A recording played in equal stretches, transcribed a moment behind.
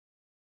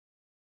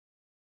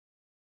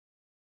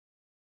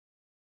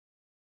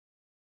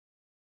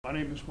My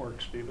name is Mark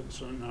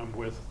Stevenson. I'm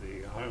with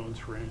the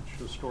Highlands Ranch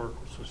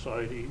Historical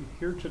Society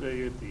here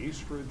today at the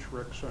East Ridge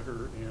Rec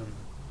Center in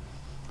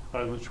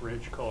Highlands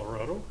Ranch,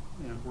 Colorado.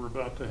 And we're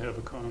about to have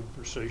a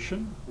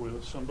conversation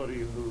with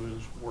somebody who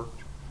has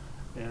worked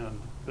and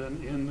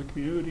been in the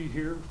community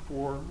here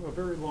for a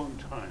very long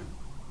time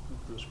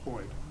at this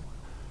point.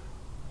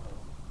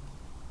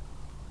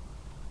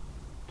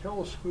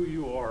 Tell us who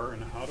you are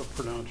and how to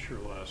pronounce your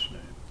last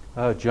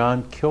name.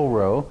 John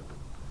Kilrow,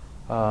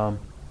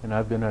 and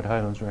I've been at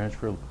Highlands Ranch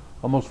for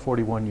almost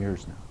 41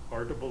 years now.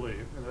 Hard to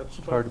believe, and that's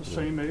about the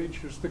same age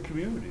as the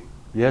community.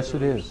 Yes,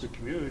 it is. The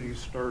community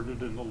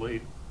started in the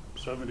late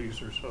 70s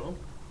or so.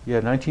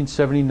 Yeah,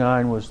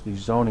 1979 was the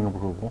zoning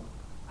approval.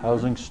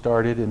 Housing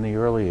started in the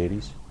early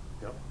 80s.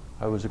 Yep.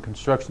 I was a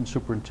construction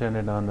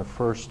superintendent on the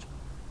first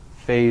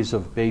phase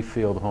of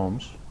Bayfield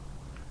homes.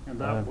 And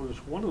that was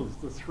one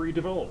of the three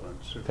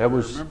developments, if I That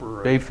was remember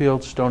right.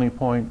 Bayfield, Stony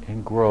Point,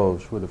 and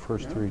Groves were the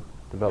first three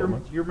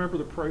developments. You remember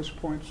the price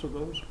points of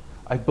those?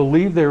 I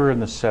believe they were in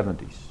the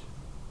 70s.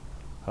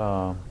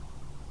 But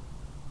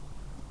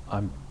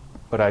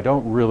I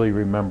don't really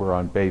remember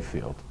on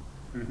Bayfield.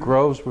 Mm-hmm.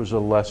 Groves was a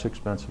less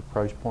expensive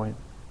price point,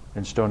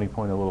 and Stony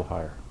Point a little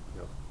higher.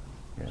 Yep.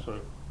 Yeah. So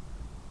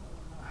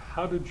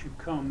how did you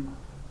come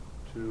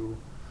to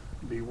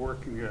be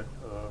working at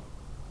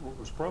what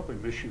was probably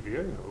Mission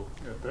Viejo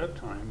at that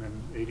time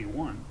in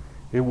 '81?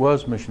 It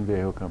was Mission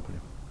Viejo Company.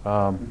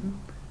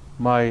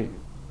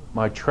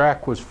 My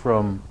track was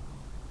from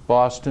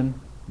Boston,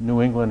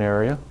 New England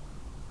area.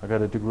 I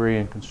got a degree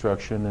in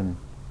construction and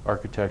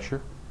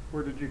architecture.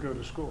 Where did you go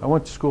to school? I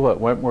went to school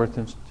at Wentworth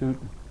Institute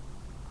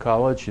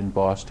College in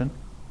Boston,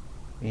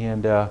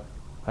 and I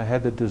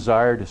had the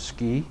desire to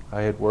ski.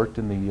 I had worked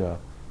in the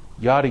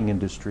yachting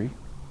industry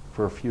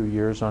for a few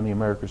years on the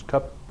America's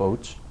Cup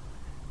boats,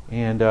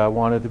 and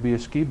wanted to be a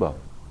ski bum.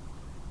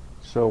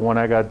 So when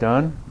I got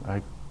done,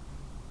 I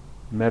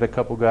met a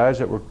couple guys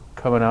that were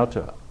going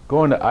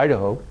to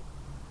Idaho,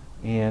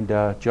 and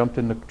jumped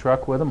in the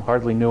truck with them,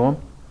 hardly knew them,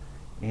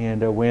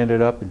 and we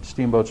ended up in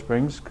Steamboat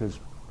Springs because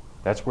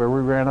that's where we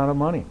ran out of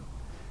money.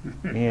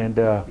 And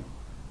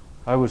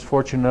I was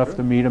fortunate enough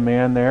to meet a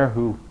man there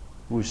who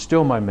was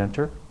still my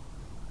mentor,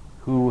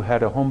 who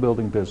had a home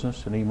building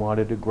business and he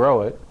wanted to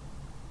grow it,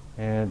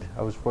 and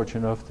I was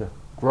fortunate enough to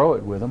grow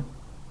it with him,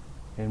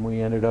 and we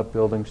ended up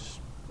building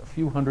a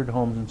few hundred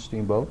homes in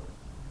Steamboat.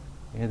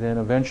 And then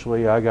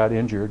eventually I got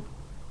injured,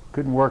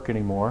 couldn't work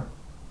anymore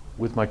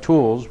with my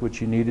tools,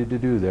 which you needed to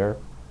do there.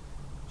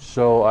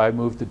 So I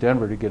moved to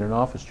Denver to get an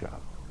office job.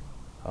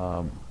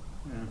 And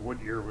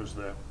what year was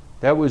that?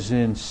 That was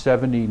in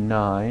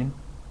 '79,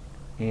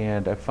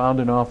 and I found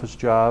an office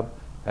job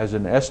as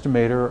an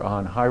estimator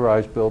on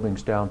high-rise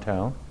buildings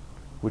downtown,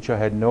 which I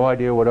had no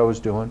idea what I was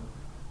doing,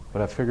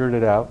 but I figured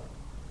it out.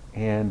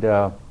 And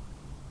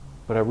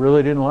but I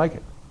really didn't like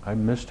it. I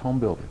missed home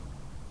building.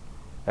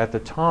 At the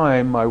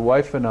time, my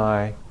wife and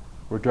I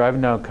were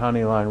driving down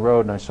County Line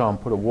Road, and I saw him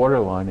put a water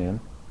line in,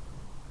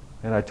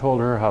 and I told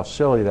her how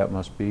silly that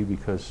must be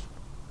because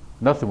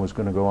nothing was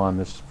going to go on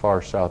this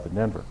far south of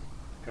Denver.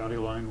 County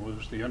Line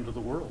was the end of the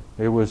world.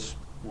 It was.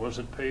 Was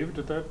it paved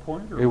at that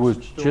point? Or It was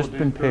still just a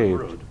been dirt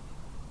paved. road?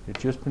 It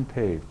just been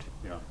paved.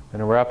 Yeah.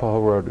 And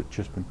Arapahoe Road had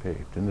just been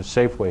paved, and the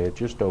Safeway had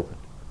just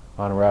opened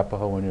on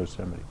Arapahoe and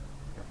Yosemite.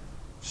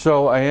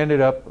 So I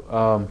ended up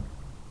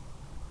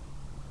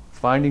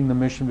finding the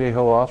Mission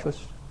Viejo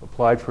office,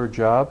 applied for a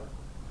job,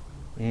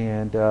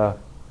 and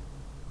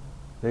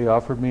they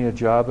offered me a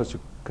job as a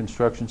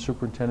construction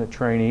superintendent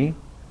trainee.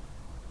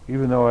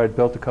 Even though I had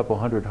built a couple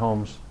hundred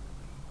homes,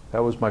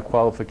 that was my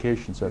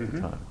qualifications at the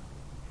time.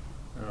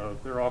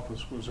 Their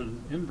office was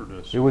in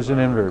Inverness. It was in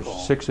if I Inverness, recall.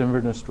 6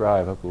 Inverness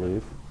Drive, I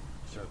believe.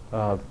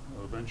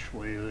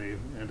 Eventually they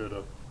ended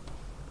up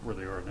where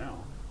they are now.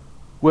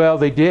 Well,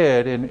 they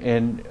did,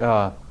 and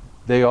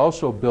they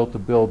also built a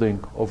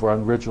building over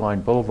on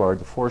Ridgeline Boulevard,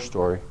 the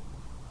 4-story,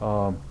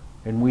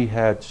 and we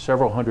had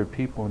several hundred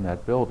people in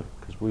that building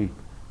because we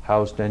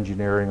housed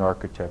engineering,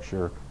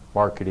 architecture,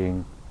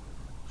 marketing,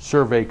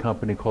 survey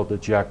company called the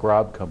Jack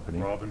Robb Company.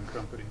 Robin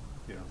Company,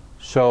 yeah.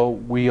 So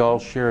we all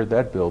shared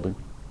that building,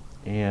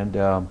 and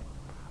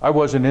I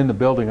wasn't in the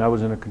building. I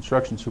was in a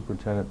construction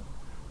superintendent,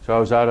 so I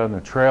was out on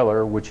the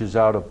trailer, which is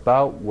out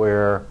about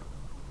where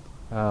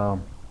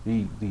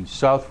the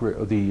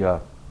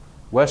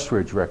West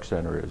Ridge Rec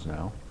Center is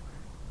now.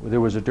 There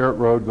was a dirt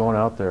road going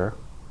out there,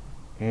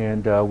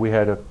 and we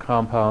had a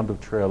compound of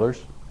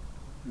trailers,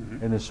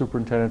 and the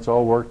superintendents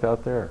all worked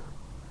out there,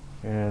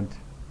 and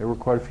there were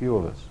quite a few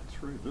of us.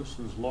 That's right. This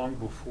is long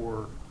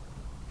before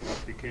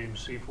what became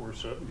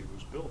C470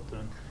 was built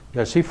then.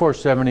 Yeah,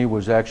 C470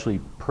 was actually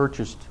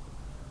purchased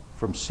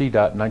from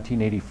CDOT in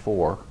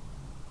 1984,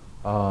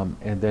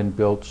 and then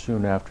built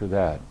soon after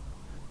that.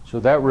 So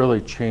that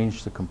really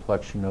changed the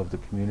complexion of the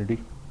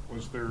community.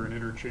 Was there an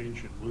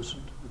interchange at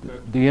Lucent?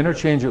 The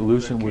interchange at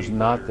Lucent was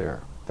not later.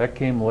 there. That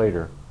came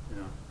later.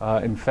 Yeah.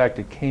 In fact,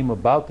 it came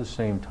about the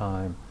same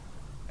time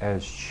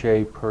as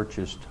Shea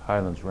purchased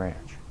Highlands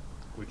Ranch.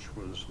 Which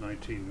was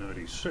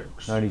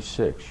 1996.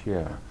 96,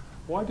 yeah.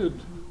 Why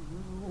did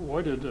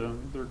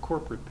their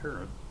corporate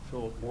parent,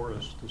 Philip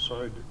Morris,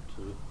 decide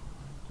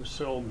to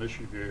sell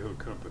Mission Viejo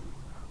Company?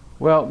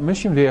 Well,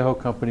 Mission Viejo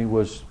Company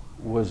was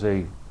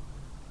a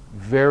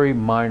very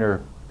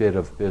minor bit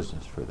of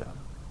business for them,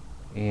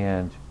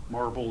 and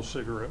Marlboro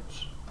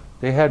cigarettes.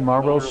 they had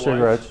Marlboro Miller Lite.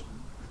 cigarettes.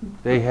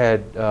 They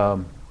had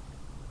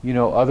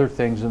other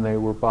things, and they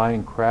were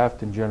buying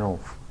Kraft and General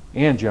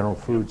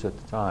Foods at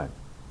the time.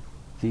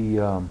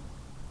 The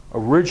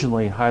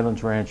originally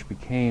Highlands Ranch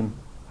became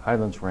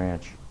Highlands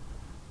Ranch.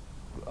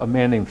 A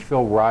man named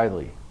Phil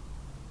Riley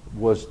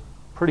was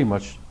pretty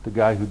much the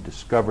guy who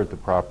discovered the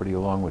property,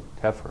 along with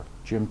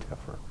Jim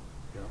Teffer.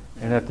 Yeah.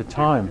 And at the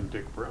time, and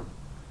Dick Brown.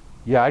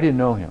 yeah, I didn't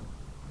know him.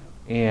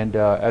 And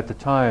at the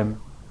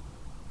time,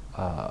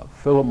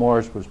 Philip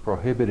Morris was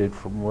prohibited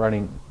from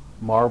running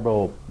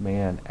Marlboro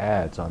Man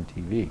ads on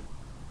TV.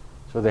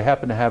 So they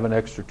happened to have an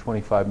extra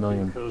 25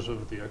 million. Because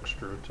of the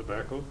extra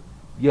tobacco?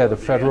 Yeah, the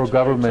federal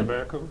government.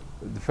 Tobacco?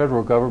 The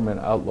federal government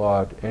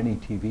outlawed any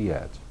TV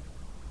ads.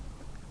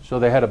 So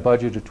they had a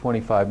budget of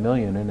 25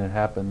 million, and it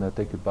happened that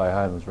they could buy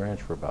Highlands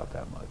Ranch for about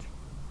that much.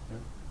 Yeah.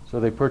 So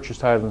they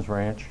purchased Highlands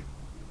Ranch,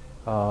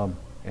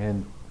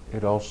 and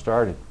it all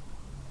started.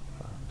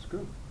 That's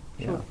good.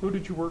 Yeah. So who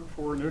did you work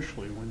for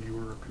initially when you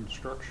were a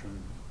construction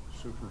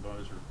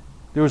supervisor?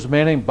 There was a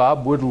man named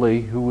Bob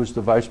Woodley who was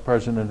the vice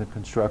president of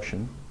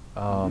construction.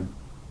 Him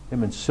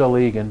and Sil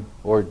Egan,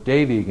 or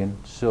Dave Egan,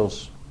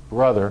 Sil's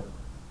brother,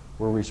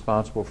 were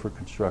responsible for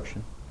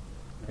construction.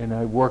 And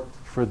I worked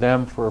for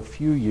them for a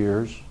few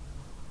years,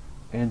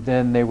 and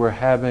then they were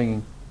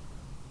having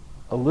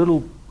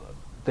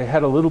they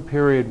had a little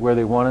period where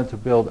they wanted to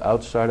build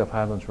outside of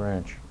Highlands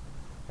Ranch,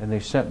 and they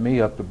sent me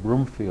up to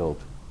Broomfield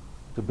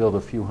to build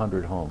a few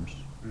hundred homes.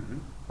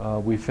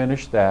 We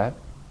finished that,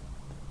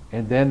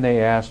 and then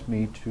they asked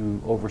me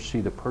to oversee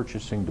the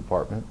purchasing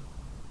department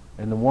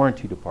and the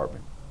warranty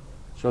department.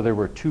 So there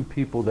were two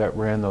people that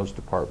ran those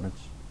departments.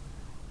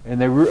 And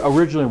they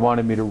originally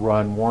wanted me to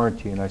run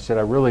warranty, and I said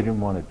I really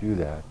didn't want to do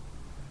that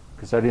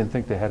because I didn't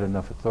think they had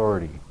enough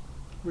authority.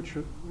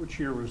 Which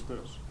year was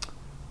this?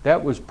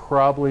 That was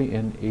probably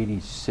in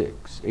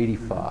 86,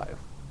 85.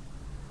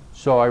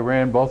 So I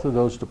ran both of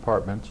those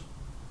departments.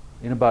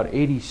 In about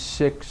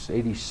 86,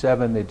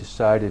 87, they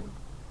decided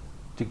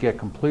to get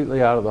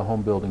completely out of the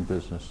home building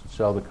business and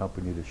sell the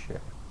company to Shea,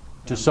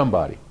 to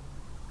somebody.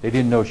 They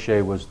didn't know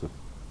Shea was the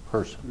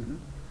person.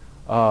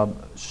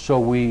 So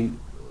we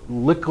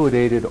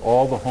liquidated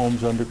all the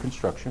homes under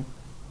construction,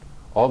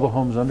 all the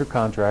homes under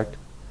contract,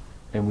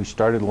 and we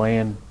started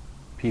laying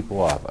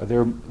people off.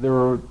 There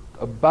were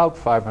about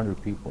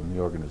 500 people in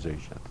the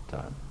organization at the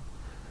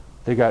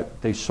time.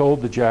 They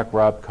sold the Jack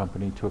Robb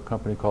company to a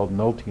company called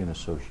Nolte and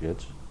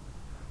Associates,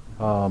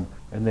 and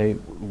they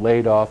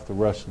laid off the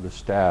rest of the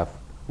staff,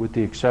 with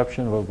the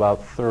exception of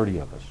about 30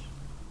 of us.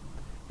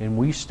 And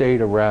we stayed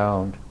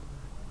around,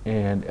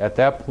 and at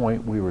that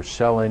point we were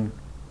selling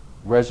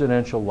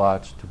residential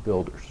lots to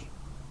builders.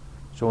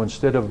 So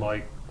instead of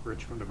like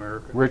Richmond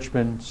America?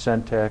 Richmond,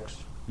 Centex,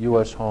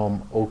 U.S.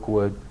 Home,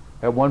 Oakwood,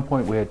 at one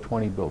point we had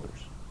 20 builders.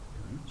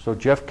 So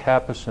Jeff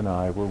Kappas and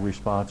I were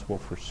responsible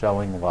for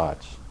selling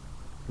lots.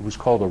 It was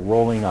called a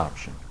rolling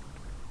option.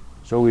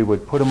 So we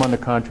would put them under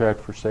contract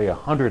for, say,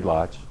 100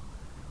 lots,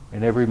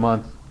 and every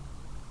month,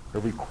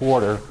 every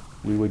quarter,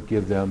 we would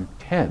give them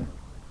 10,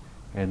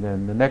 and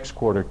then the next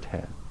quarter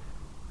 10.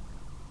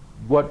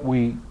 What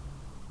we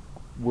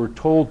were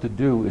told to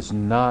do is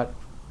not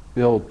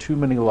build too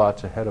many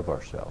lots ahead of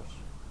ourselves.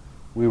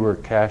 We were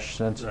cash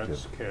sensitive.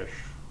 That's cash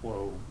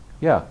flow.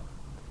 Yeah,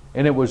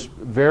 and it was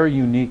very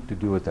unique to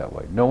do it that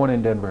way. No one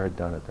in Denver had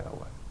done it that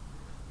way.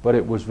 But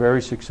it was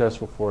very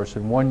successful for us.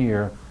 In 1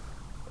 year,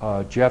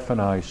 Jeff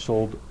and I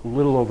sold a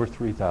little over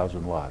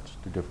 3,000 lots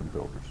to different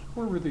builders.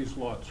 Where were these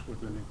lots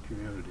within the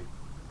community?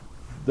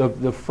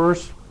 The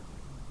first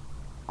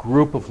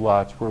group of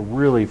lots were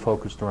really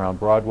focused around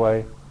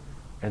Broadway,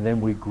 and then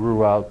we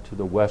grew out to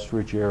the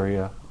Westridge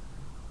area,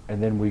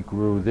 and then we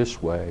grew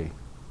this way,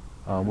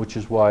 which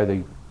is why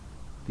the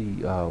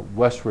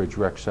Westridge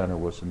Rec Center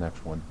was the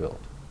next one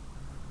built.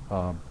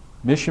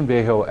 Mission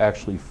Viejo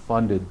actually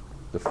funded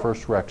the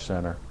first rec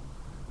center.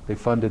 They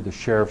funded the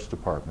sheriff's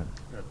department.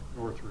 At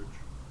Northridge.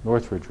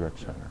 Northridge Rec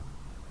Center.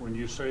 When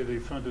you say they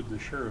funded the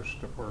sheriff's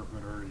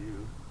department, are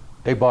you?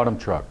 They bought them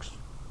trucks.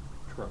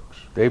 Trucks.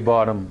 They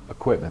bought them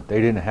equipment. They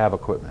didn't have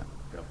equipment.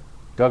 Yep.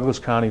 Douglas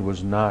County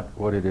was not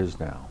what it is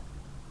now.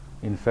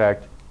 In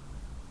fact,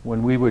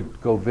 when we would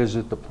go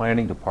visit the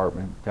planning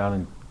department down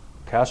in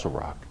Castle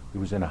Rock, it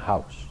was in a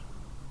house.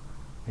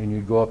 And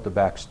you'd go up the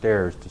back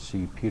stairs to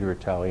see Peter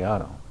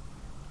Italiano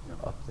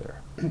up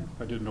there.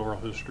 I did an oral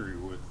history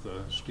with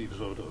Steve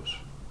Zotos.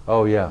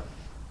 Oh, yeah.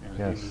 And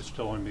Yes. he was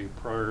telling me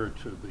prior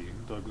to the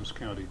Douglas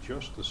County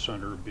Justice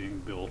Center being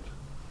built,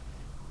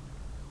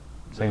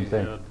 Same they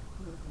thing. had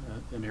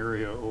an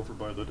area over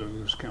by the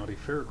Douglas County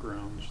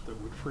Fairgrounds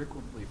that would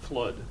frequently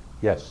flood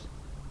Yes.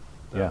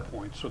 at Yeah. that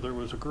point. So there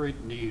was a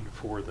great need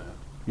for that.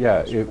 Yeah,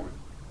 at this point.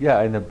 yeah,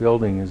 and the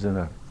building is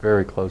in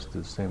very close to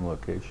the same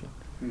location.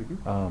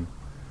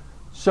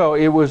 So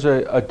it was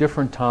a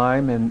different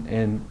time,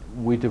 and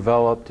we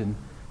developed,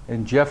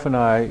 and Jeff and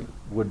I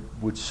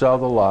would sell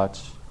the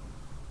lots.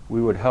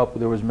 We would help.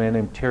 There was a man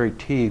named Terry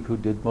Teague who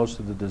did most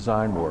of the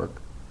design work.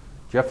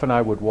 Jeff and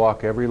I would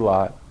walk every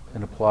lot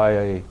and apply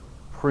a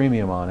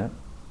premium on it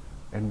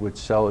and would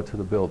sell it to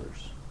the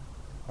builders.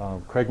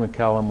 Craig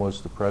McCallum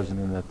was the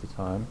president at the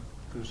time.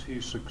 Because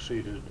he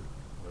succeeded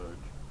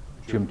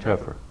Jim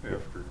Teffer.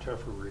 After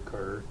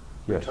Teffer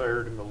Yes.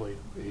 retired in the late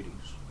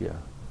 80s. Yeah.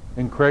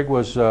 And Craig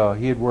was,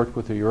 he had worked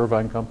with the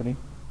Irvine Company.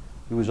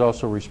 He was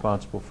also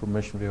responsible for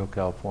Mission Viejo,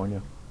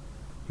 California.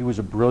 He was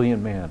a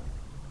brilliant man.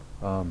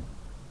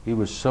 He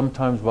was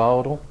sometimes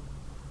volatile,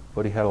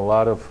 but he had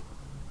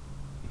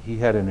he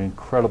had an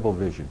incredible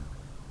vision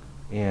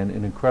and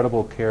an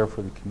incredible care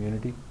for the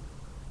community.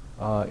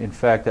 In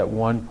fact, at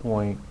one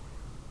point,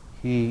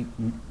 he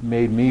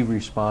made me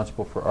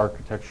responsible for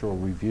architectural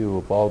review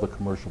of all the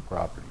commercial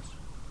properties.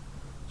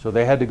 So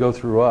they had to go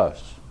through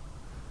us.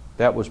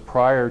 That was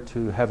prior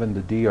to having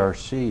the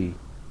DRC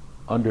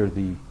under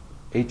the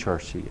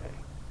HRCA.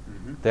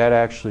 Mm-hmm. That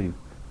actually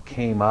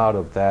came out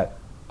of that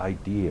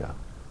idea,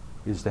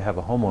 is to have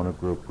a homeowner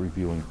group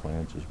reviewing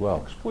plans as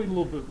well. Explain a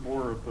little bit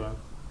more about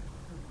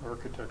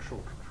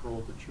architectural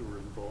control that you were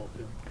involved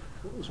in.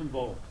 What was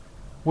involved?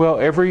 Well,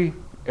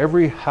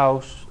 every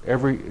house,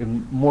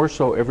 and more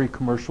so every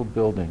commercial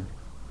building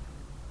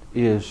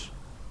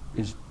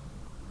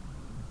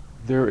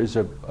there is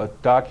a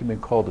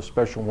document called a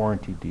special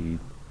warranty deed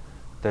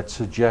that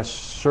suggests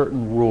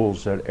certain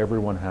rules that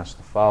everyone has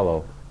to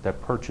follow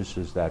that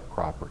purchases that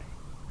property.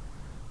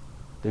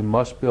 They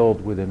must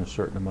build within a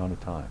certain amount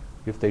of time.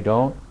 If they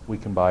don't, we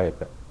can buy it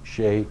back.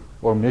 Shea,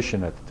 or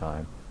Mission at the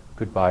time,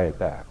 could buy it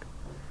back.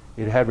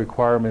 It had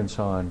requirements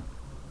on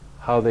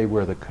how they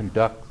were to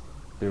conduct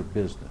their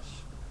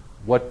business,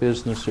 what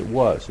business it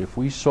was. If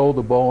we sold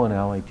a bowling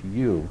alley to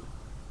you,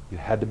 you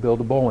had to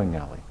build a bowling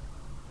alley.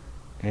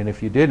 And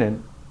if you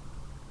didn't,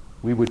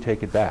 we would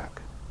take it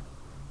back.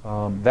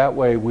 That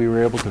way we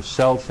were able to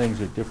sell things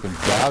at different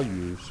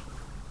values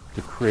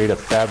to create a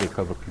fabric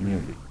of a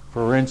community.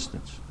 For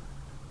instance,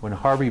 when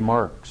Harvey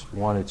Marks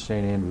wanted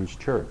St. Andrew's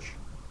Church,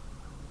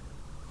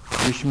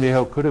 Mission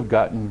Viejo could have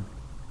gotten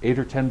 $8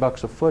 or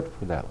 $10 a foot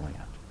for that land.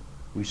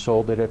 We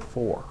sold it at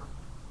 $4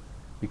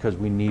 because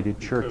we needed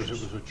churches.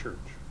 Because it was a church.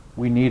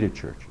 We needed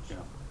churches. Yeah.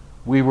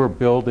 We were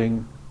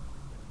building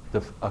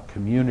a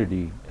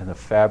community and the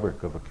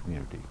fabric of a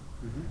community.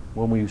 Mm-hmm.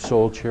 When we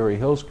sold Cherry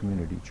Hills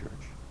Community Church,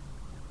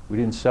 we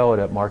didn't sell it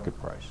at market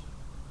price.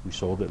 We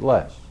sold it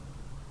less.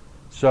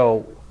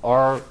 So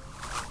our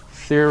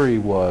theory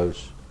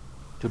was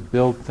to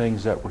build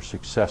things that were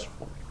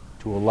successful,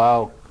 to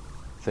allow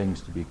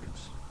things to be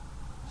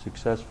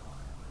successful.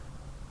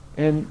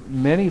 And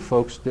many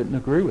folks didn't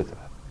agree with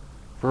that.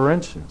 For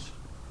instance,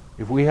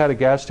 if we had a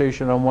gas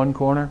station on one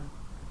corner,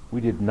 we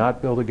did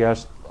not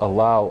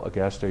allow a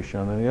gas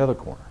station on the other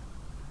corner.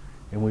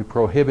 And we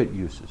prohibit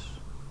uses.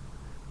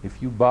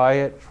 If you buy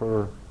it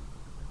for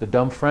the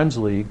Dumb Friends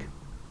League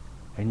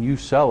and you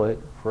sell it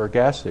for a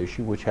gas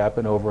station, which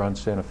happened over on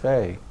Santa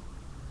Fe,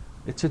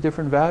 it's a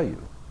different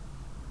value.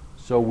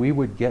 So we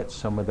would get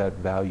some of that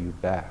value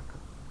back.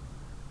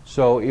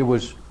 So it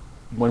was,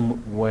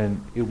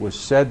 when it was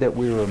said that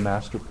we were a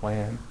master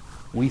plan,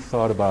 we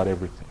thought about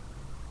everything.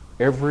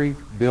 Every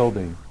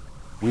building,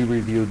 we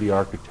reviewed the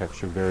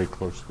architecture very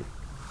closely.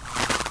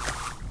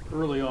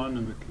 Early on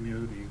in the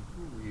community,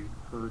 we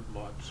heard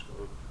lots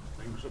of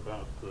things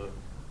about the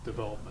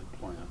development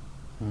plan,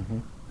 Mm-hmm.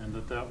 and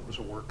that was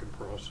a work in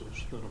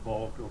process that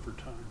evolved over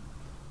time.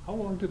 How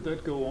long did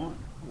that go on,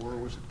 or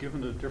was it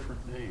given a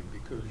different name?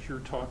 Because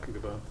you're talking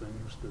about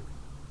things that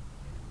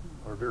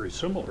are very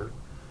similar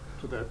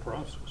to that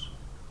process.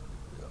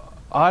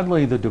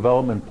 Oddly, the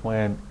development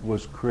plan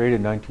was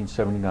created in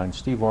 1979.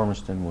 Steve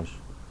Ormiston was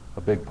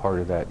a big part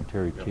of that, and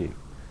Terry Yep. Teague.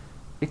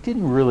 It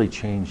didn't really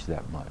change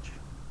that much.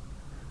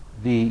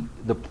 The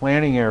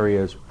planning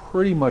areas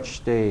pretty much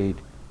stayed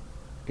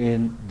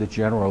in the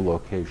general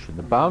location.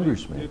 The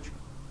boundaries may change.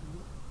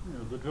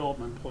 The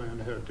development plan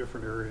had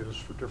different areas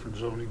for different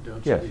zoning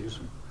densities,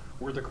 and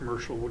where the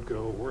commercial would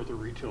go, where the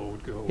retail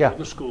would go, Yeah. where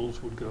the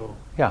schools would go.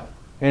 Yeah,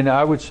 and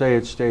I would say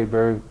it stayed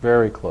very,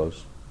 very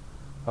close.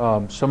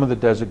 Some of the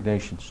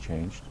designations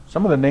changed.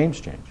 Some of the names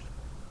changed.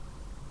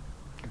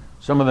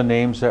 Some of the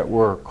names that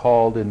were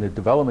called in the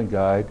development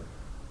guide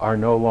are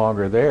no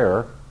longer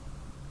there,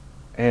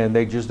 and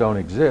they just don't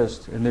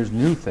exist, and there's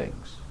new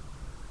things.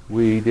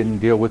 We didn't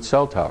deal with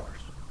cell towers.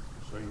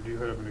 So do you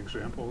have an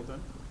example of that,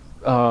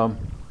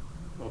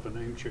 of a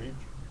name change?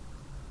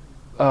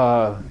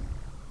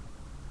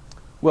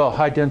 Well,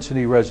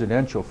 high-density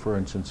residential, for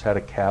instance, had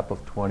a cap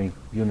of 20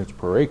 units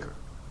per acre.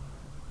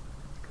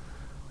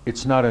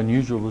 It's not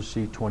unusual to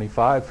see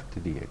 25 to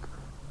the acre.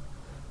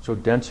 So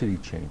density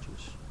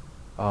changes.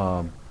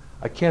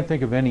 I can't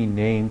think of any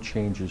name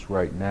changes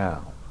right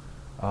now,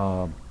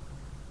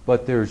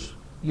 but there's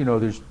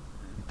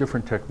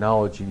different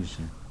technologies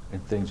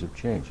and things have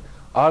changed.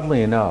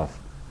 Oddly enough,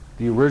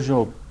 the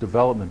original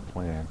development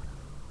plan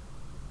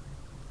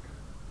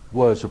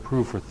was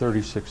approved for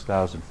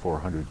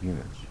 36,400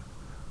 units.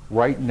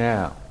 Right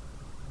now,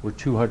 we're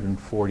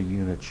 240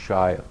 units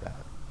shy of that.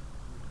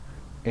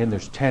 And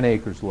there's 10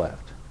 acres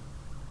left,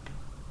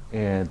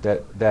 and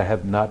that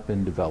have not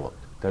been developed.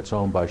 That's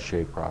owned by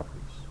Shea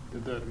Properties.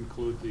 Did that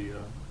include the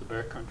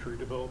backcountry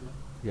development?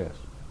 Yes.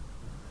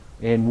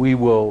 And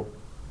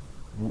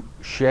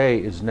Shea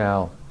is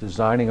now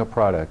designing a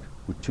product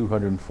with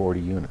 240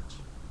 units.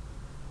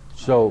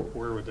 So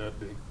where would that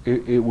be?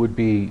 it would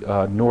be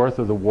north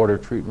of the water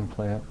treatment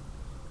plant,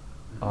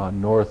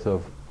 north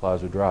of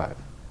Plaza Drive.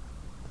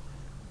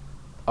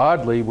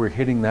 Oddly, we're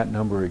hitting that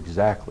number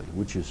exactly,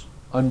 which is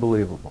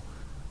unbelievable.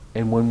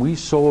 And when we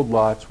sold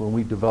lots, when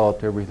we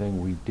developed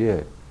everything we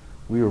did,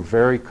 we were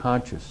very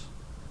conscious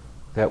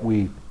that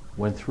we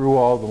went through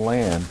all the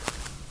land,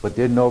 but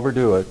didn't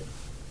overdo it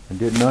and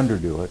didn't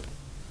underdo it,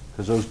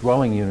 because those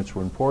dwelling units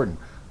were important.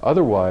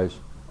 Otherwise,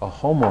 a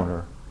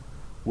homeowner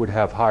would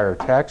have higher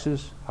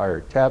taxes,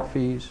 higher tap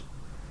fees.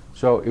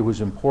 So it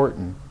was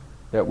important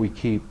that we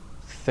keep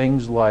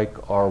things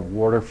like our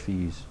water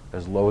fees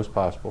as low as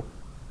possible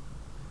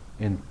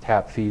and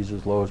tap fees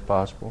as low as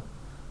possible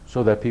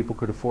so that people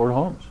could afford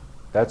homes.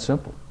 That's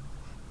simple.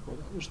 Well,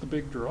 that was the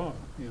big draw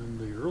in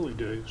the early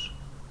days.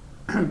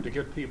 To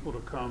get people to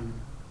come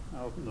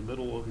out in the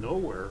middle of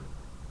nowhere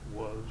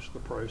was the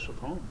price of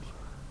homes.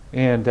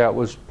 And that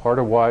was part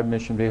of why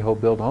Mission Viejo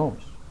built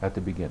homes at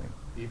the beginning.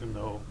 Even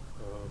though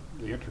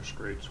the interest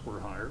rates were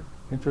higher.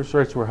 Interest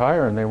rates were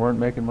higher and they weren't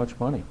making much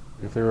money,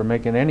 if they were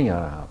making any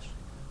on a house.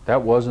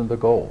 That wasn't the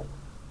goal.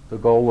 The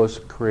goal was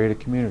to create a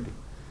community,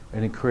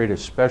 and to create a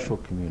special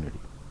community.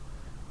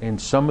 And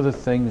some of the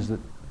things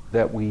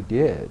that we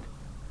did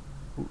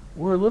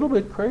were a little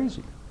bit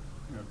crazy.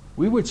 Yeah.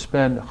 We would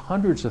spend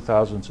hundreds of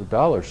thousands of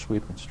dollars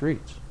sweeping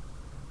streets.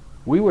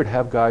 We would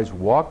have guys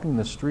walking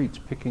the streets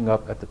picking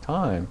up, at the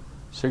time,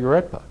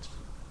 cigarette butts,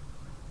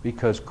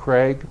 because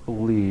Craig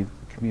believed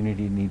the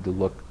community needed to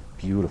look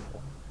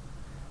beautiful.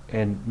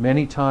 And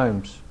many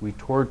times we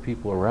toured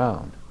people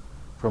around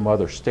from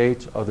other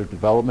states, other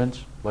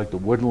developments, like the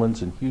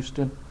Woodlands in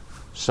Houston,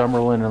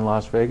 Summerlin in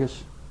Las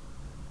Vegas,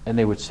 and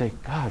they would say,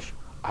 gosh,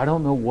 I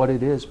don't know what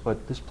it is,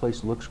 but this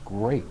place looks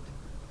great.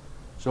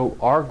 So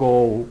our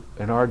goal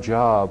and our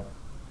job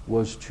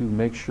was to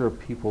make sure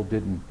people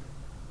didn't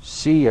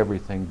see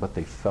everything, but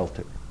they felt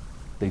it.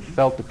 They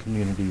felt the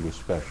community was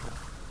special.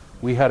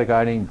 We had a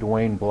guy named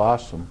Dwayne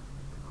Blossom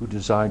who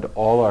designed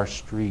all our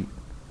street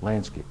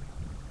landscaping.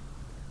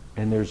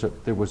 And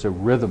there was a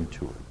rhythm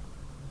to it.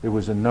 There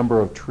was a number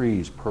of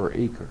trees per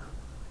acre.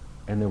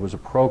 And there was a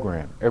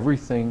program.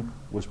 Everything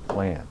was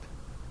planned.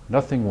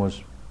 Nothing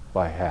was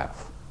by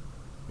half.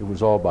 It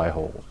was all by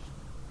wholes.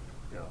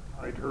 Yeah,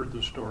 I'd heard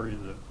the story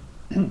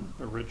that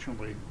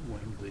originally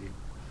when the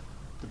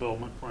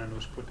development plan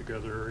was put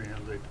together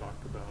and they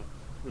talked about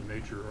the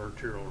major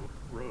arterial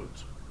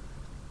roads,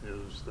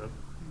 is that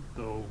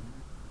though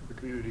the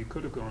community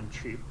could have gone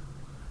cheap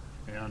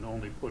and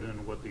only put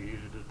in what they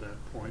needed at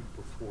that point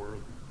before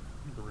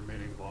the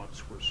remaining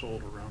lots were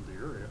sold around the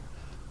area,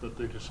 that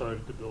they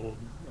decided to build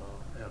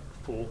at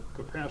full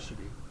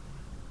capacity,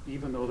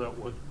 even though that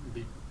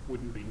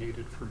wouldn't be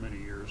needed for many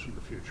years in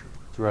the future.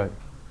 That's right.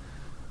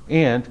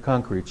 And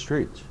concrete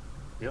streets,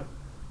 Yeah.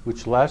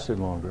 which lasted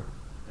longer.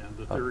 And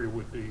the theory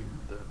would be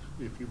that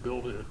if you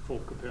build it at full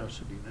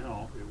capacity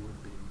now, it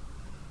would be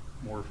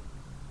more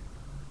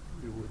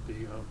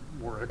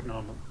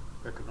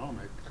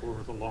economic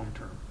over the long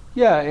term.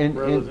 Yeah, rather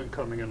and than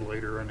coming in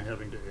later and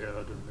having to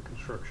add in the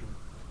construction.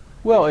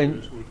 well,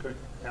 issues would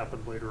happen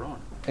later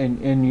on.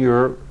 and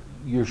you're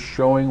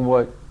showing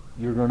what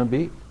you're going to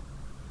be,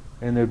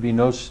 and there'd be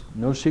no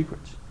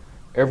secrets.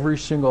 Every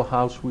single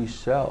house we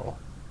sell,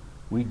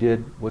 we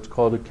did what's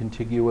called a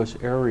contiguous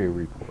area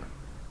report,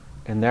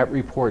 and that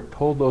report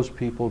told those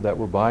people that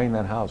were buying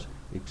that house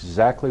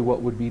exactly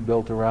what would be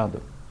built around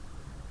them.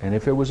 And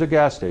if it was a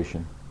gas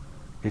station,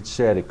 it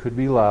said it could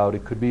be loud,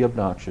 it could be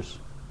obnoxious,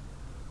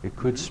 it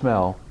could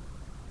smell,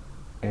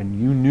 and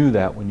you knew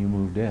that when you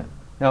moved in.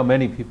 Now,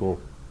 many people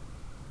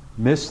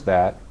missed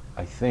that,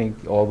 I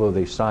think, although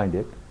they signed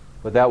it,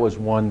 but that was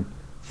one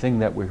thing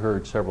that we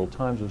heard several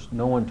times, was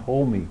no one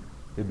told me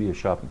there'd be a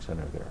shopping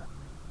center there.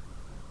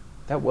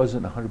 That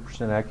wasn't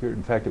 100% accurate.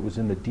 In fact, it was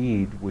in the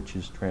deed, which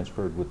is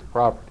transferred with the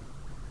property.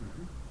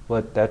 Mm-hmm.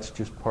 But that's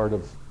just part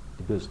of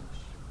the business.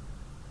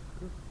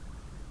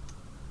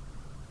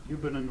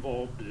 You've been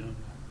involved in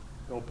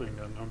helping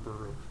a number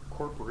of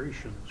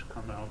corporations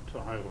come out to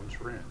Highlands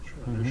Ranch.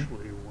 Mm-hmm.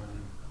 Initially,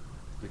 when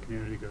the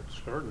community got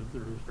started,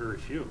 there was very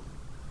few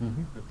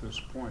at this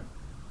point.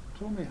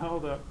 Tell me how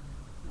that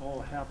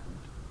all happened.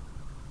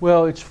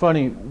 Well, it's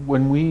funny,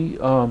 when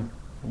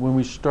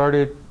we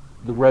started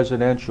the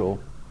residential,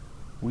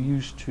 we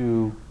used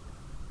to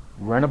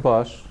rent a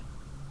bus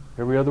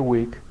every other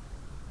week,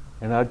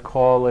 and I'd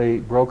call a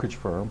brokerage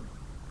firm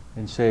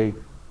and say,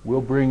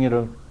 we'll bring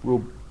you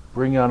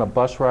on a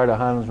bus ride to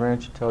Highlands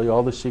Ranch and tell you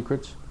all the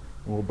secrets,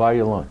 and we'll buy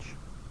you lunch.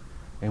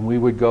 And we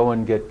would go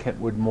and get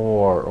Kentwood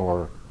Moore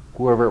or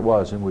whoever it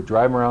was, and we'd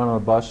drive them around on a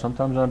bus,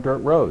 sometimes on dirt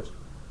roads,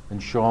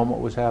 and show them what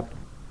was happening.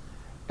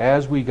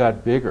 as we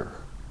got bigger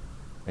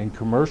and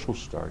commercials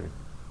started,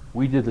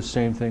 we did the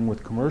same thing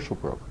with commercial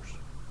brokers.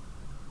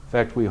 In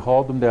fact, we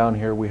hauled them down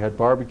here. We had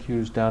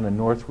barbecues down in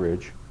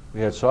Northridge.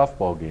 We had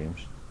softball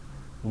games,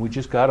 and we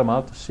just got them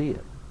out to see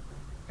it.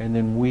 And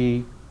then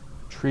we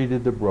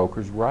treated the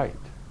brokers right,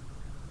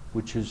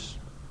 which is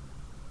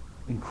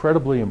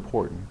incredibly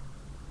important,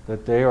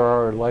 that they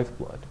are our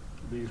lifeblood.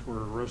 These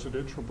were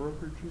residential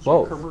brokerages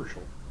Both. or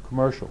commercial?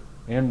 Commercial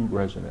and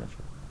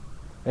residential.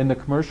 And the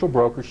commercial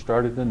brokers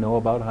started to know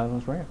about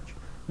Highlands Ranch.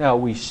 Now,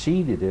 we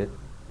seeded it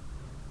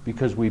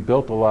because we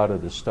built a lot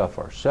of the stuff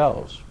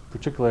ourselves,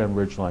 particularly on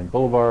Ridgeline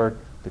Boulevard,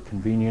 the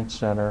convenience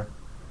center.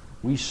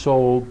 We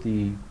sold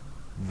the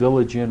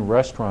Village Inn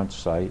restaurant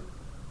site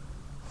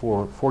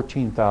for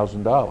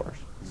 $14,000.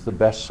 It's the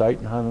best site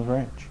in Highlands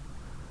Ranch.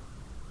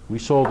 We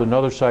sold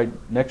another site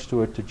next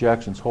to it to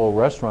Jackson's Hole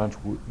Restaurants,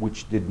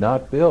 which did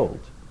not build,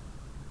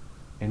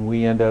 and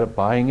we ended up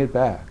buying it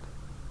back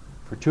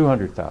for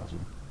 $200,000.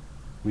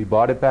 We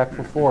bought it back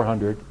for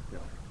 $400,000,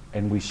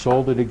 and we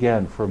sold it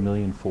again for $1.4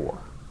 million.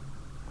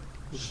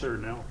 Who's there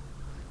now?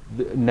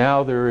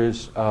 Now there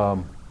is,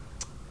 I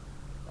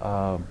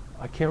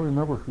can't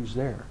remember who's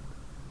there.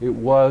 It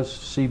was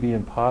CB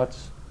and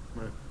Potts,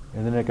 Right.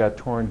 and then it got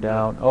torn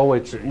down. Oh,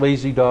 it's Okay.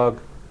 Lazy Dog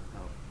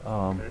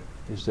Okay.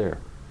 is there.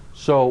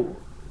 So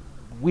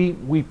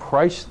we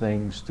priced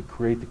things to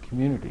create the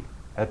community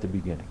at the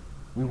beginning.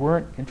 We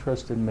weren't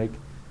interested in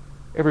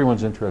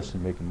everyone's interested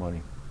in making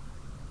money.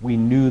 We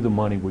knew the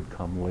money would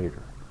come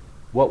later.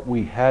 What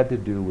we had to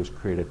do was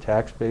create a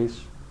tax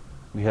base.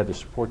 We had to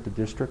support the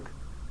district.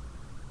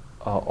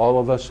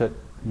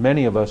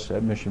 Many of us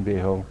at Mission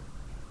Viejo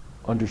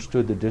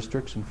understood the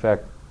districts. In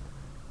fact,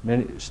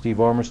 Steve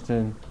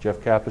Ormiston, Jeff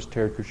Kappas,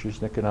 Terry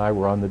Krzyznik, and I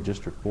were on the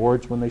district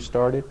boards when they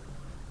started.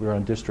 We were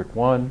on District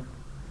 1.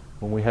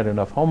 When we had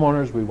enough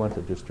homeowners, we went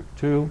to District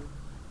 2.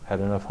 Had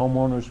enough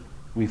homeowners,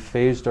 we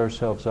phased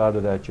ourselves out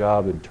of that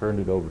job and turned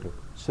it over to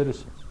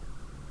citizens.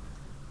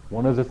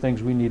 One of the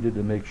things we needed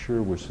to make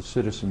sure was the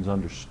citizens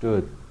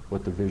understood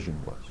what the vision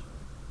was.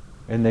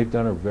 And they've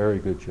done a very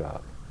good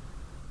job.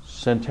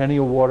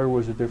 Centennial Water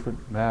was a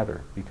different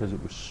matter because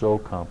it was so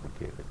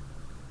complicated.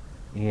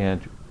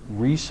 And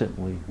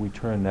recently, we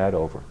turned that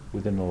over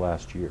within the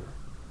last year,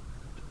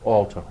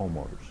 all to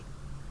homeowners.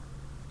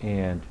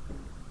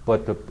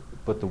 But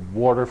the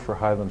water for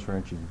Highlands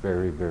Ranch is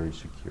very, very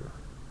secure.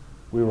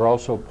 We were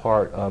also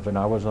part of, and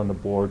I was on the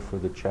board for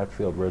the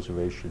Chatfield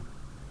Reservoir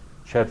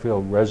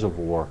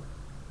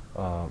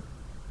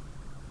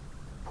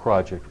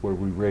project, where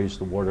we raised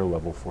the water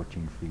level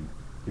 14 feet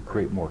to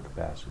create more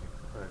capacity.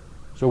 Right.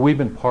 So we've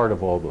been part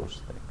of all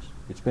those things.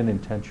 It's been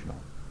intentional.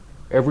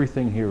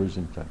 Everything here is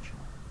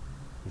intentional.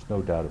 There's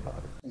no doubt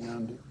about it.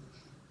 And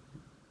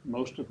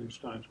most of these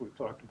times we've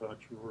talked about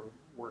you were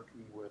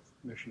working with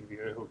Mission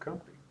Viejo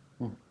Company.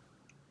 And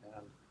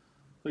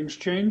things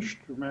changed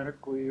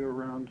dramatically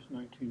around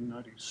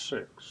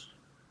 1996.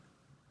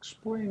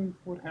 Explain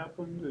what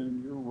happened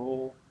in your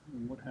role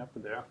and what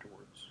happened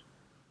afterwards.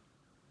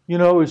 You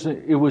know,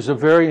 it was a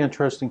very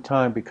interesting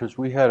time because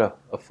we had a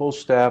full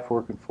staff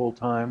working full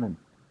time, and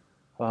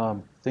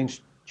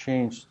things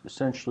changed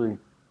essentially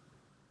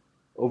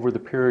over the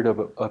period of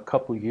a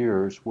couple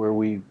years, where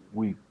Mission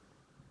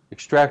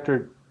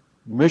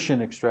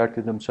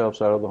extracted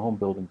themselves out of the home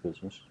building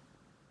business,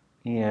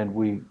 and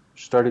we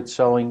started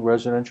selling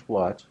residential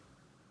lots,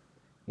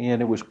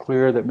 and it was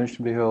clear that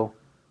Mission Viejo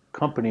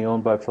Company,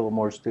 owned by Philip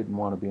Morris, didn't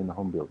want to be in the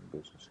home building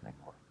business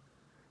anymore.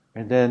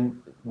 And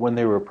then when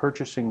they were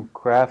purchasing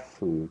craft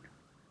food,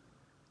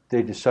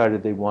 they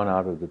decided they want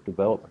out of the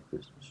development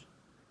business.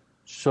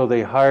 So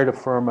they hired a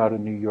firm out of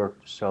New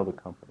York to sell the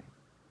company.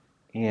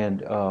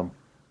 And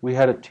we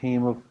had a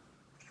team of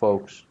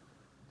folks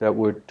that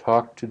would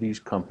talk to these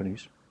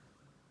companies.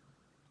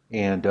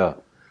 And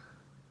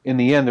in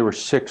the end, there were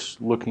 6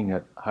 looking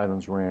at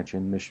Highlands Ranch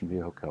in Mission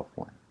Viejo,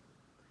 California.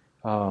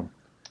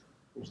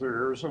 Was there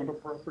Arizona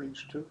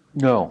properties too?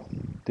 No,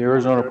 the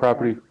Arizona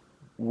property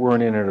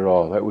weren't in it at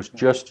all. That was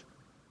just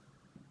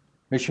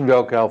Mission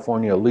Viejo,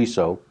 California,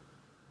 Aliso.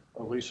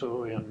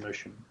 Aliso and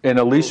Mission. And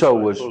Aliso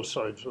was... Both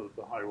sides of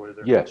the highway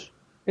there. Yes.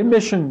 And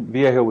Mission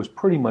Viejo was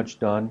pretty much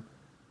done.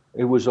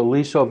 It was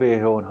Aliso,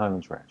 Viejo, and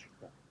Highlands Ranch.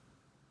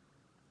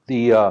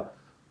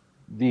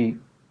 The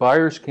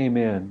buyers came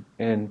in,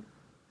 and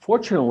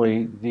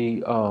fortunately,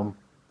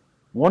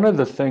 one of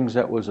the things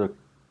that was a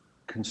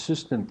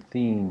consistent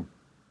theme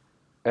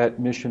at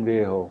Mission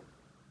Viejo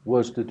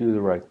was to do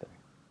the right thing.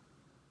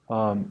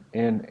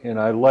 And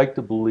I like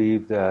to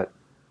believe that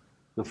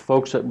the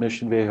folks at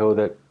Mission Viejo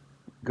that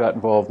got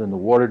involved in the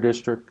water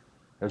district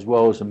as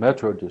well as the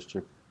metro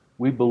district,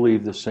 we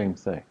believe the same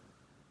thing.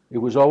 It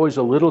was always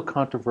a little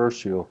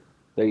controversial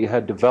that you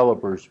had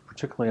developers,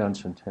 particularly on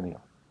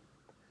Centennial.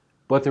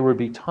 But there would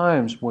be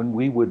times when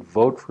we would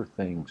vote for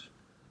things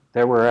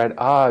that were at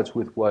odds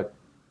with what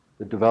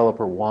the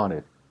developer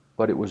wanted,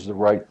 but it was the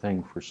right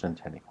thing for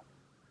Centennial.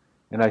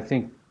 And I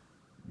think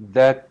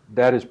that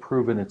has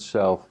proven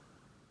itself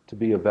to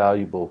be a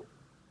valuable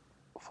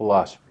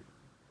philosophy.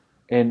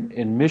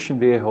 And Mission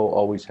Viejo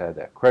always had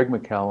that. Craig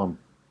McCallum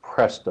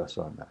pressed us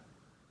on that.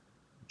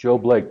 Joe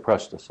Blake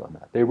pressed us on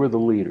that. They were the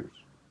leaders.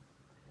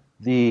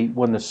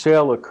 When the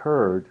sale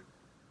occurred,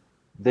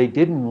 they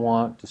didn't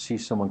want to see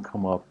someone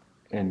come up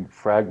and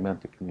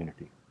fragment the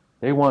community.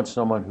 They want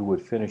someone who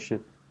would finish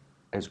it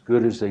as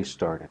good as they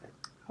started it.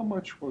 How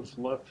much was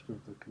left of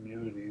the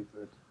community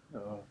that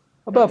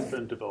About hadn't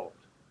been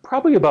developed?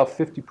 Probably about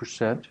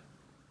 50%.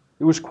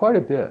 It was quite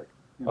a bit.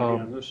 And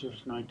again, this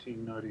is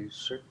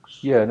 1996.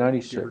 Yeah, Give or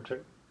 96. take.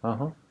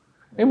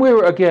 And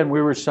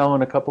we were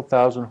selling a couple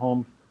thousand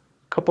homes,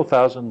 a couple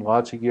thousand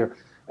lots a year.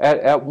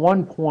 At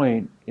one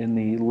point in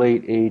the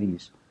late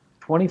 80s,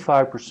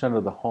 25%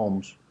 of the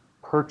homes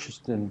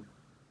purchased in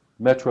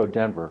Metro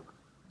Denver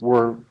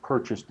were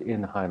purchased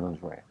in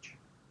Highlands Ranch.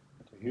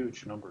 It's a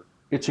huge number.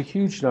 It's a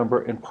huge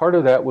number, and part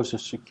of that was the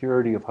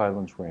security of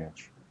Highlands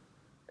Ranch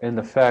and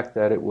the fact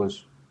that it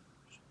was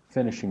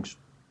finishing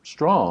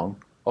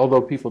strong,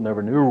 although people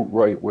never knew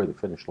right where the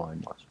finish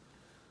line was.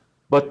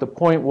 But the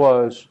point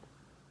was,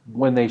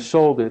 when they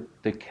sold it,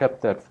 they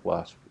kept that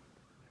philosophy.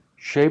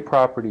 Shea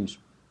Properties,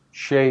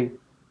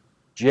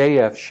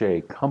 J.F.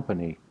 Shea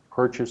Company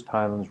purchased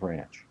Highlands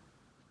Ranch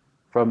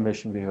from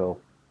Mission Viejo,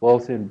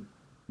 both in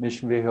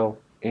Mission Viejo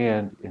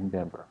and in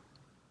Denver.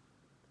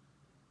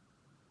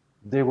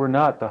 They were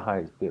not the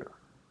highest bidder,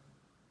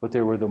 but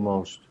they were the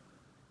most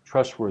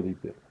trustworthy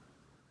bidder.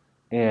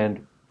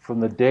 And from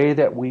the day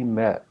that we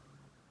met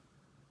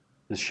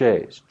the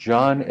Sheas,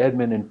 John,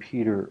 Edmund, and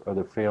Peter are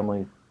the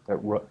family that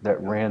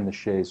ran the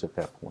Sheas at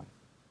that point.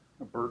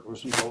 Bert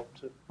was involved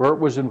too. Bert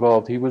was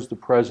involved. He was the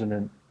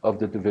president of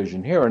the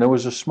division here, and it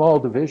was a small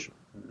division.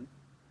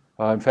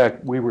 In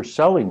fact, we were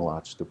selling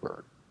lots to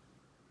Bert.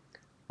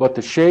 But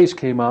the Sheas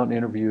came out and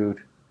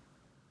interviewed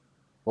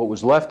what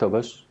was left of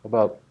us,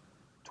 about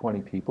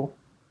 20 people,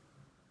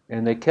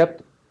 and they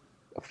kept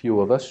a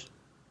few of us,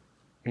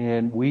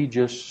 and we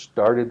just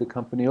started the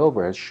company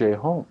over as Shea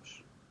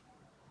Homes.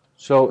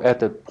 So at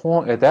that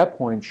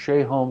point,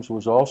 Shea Homes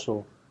was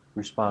also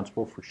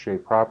responsible for Shea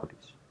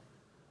Properties.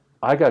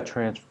 I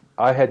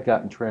had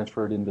gotten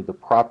transferred into the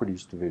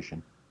Properties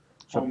division.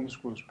 So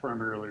Homes was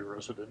primarily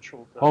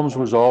residential. Homes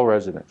was all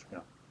residential. Yeah.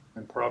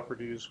 And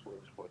Properties was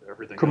what,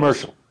 everything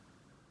Commercial. else?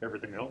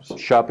 Everything else?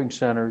 Shopping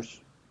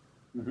centers,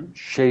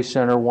 Shea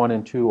Center 1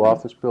 and 2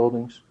 office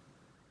buildings,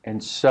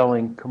 and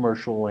selling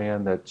commercial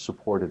land that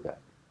supported that.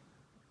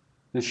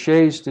 The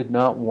Sheas did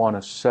not want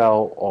to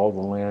sell all the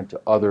land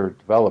to other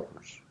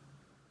developers.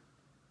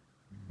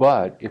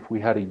 But if we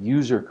had a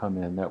user come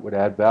in that would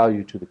add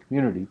value to the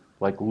community,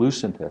 like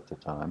Lucent at the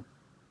time,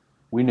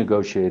 we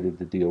negotiated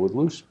the deal with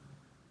Lucent.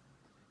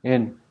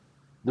 And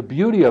the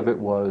beauty of it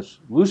was,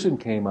 Lucent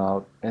came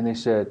out and they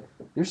said,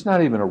 there's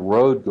not even a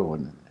road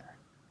going in there.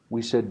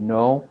 We said,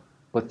 no,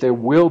 but there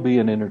will be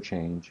an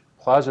interchange.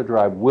 Plaza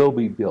Drive will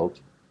be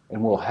built,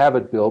 and we'll have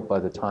it built by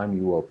the time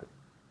you open.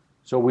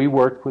 So we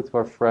worked with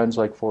our friends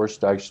like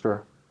Forrest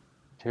Dykstra,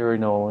 Terry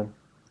Nolan.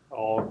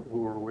 All who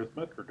were with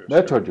Metro District.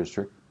 Metro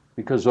District,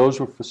 because those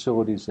were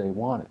facilities they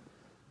wanted.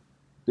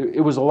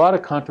 It was a lot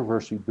of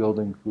controversy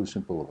building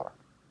Lucent Boulevard.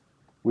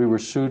 We were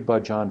sued by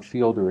John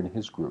Fielder and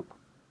his group.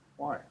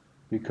 Why?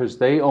 Because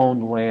they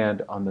owned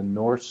land on the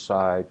north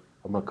side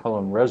of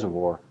McCullen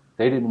Reservoir.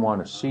 They didn't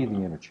want to see the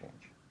interchange.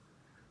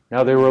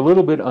 Now, they were a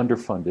little bit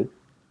underfunded.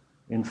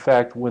 In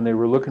fact, when they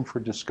were looking for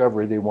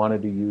discovery, they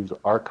wanted to use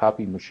our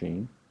copy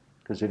machine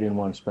because they didn't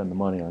want to spend the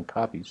money on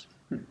copies.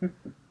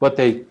 But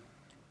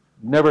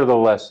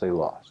nevertheless, they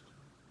lost.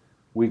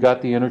 We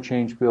got the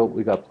interchange built,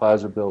 we got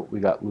Plaza built, we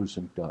got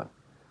Lucent done.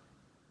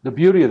 The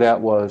beauty of that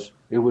was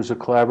it was a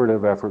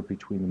collaborative effort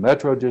between the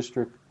Metro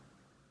District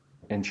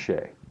and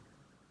Shea.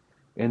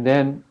 And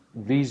then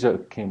Visa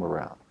came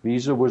around.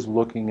 Visa was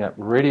looking at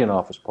Meridian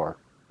Office Park,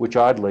 which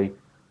oddly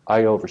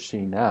I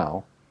oversee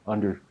now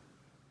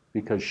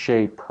because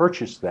Shea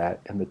purchased that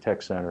in the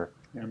tech center.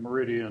 And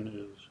Meridian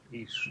is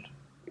east.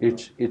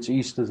 It's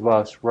east of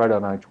us, right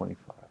on I-25.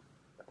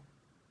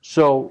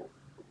 So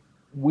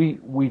we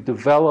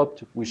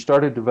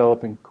started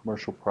developing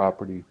commercial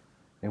property,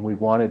 and we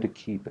wanted to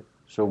keep it.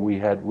 So we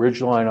had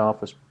Ridgeline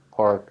Office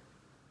Park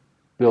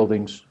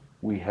buildings,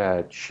 we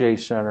had Shea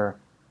Center,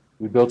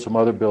 we built some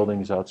other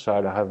buildings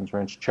outside of Highlands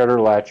Ranch. Cheddar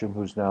Latcham,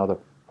 who's now the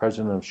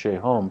president of Shea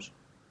Homes,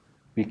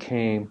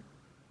 became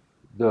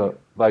the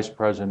vice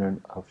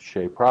president of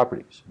Shea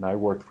Properties. And I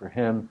worked for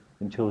him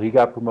until he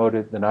got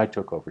promoted, then I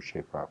took over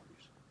Shea Properties.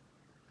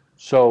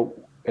 So,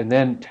 and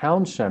then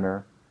Town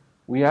Center,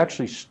 we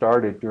actually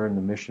started during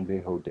the Mission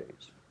Viejo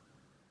days.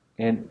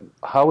 And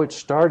how it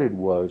started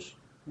was...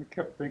 I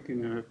kept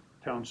thinking that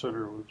Town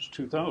Center was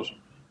 2000.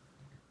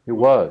 It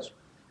was,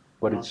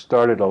 but it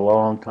started a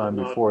long time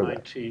before that.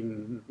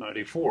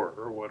 1994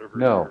 or whatever.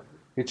 No,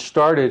 it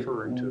started,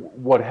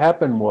 what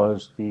happened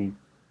was the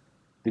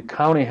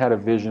county had a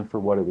vision for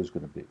what it was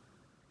going to be.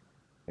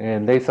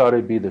 And they thought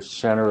it'd be the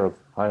center of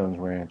Highlands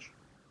Ranch.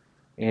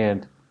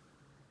 And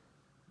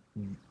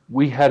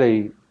we had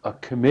a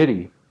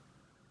committee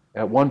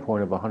at one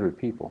point of 100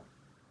 people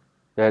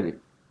that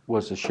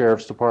was the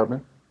sheriff's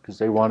department, because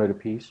they wanted a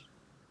piece,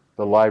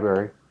 the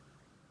library.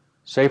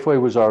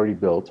 Safeway was already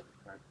built.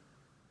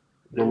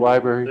 The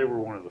library. They were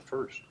one of the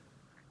first.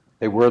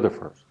 They were the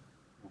first.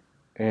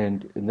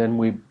 And then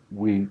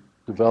we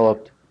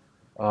developed,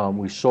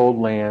 we sold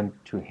land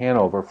to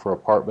Hanover for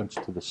apartments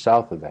to the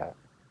south of that.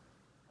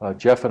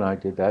 Jeff and I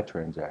did that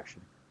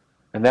transaction.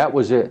 And that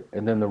was it.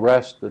 And then the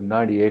rest, the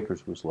 90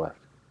 acres was left.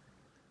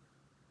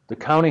 The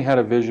county had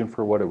a vision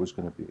for what it was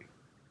going to be.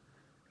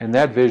 And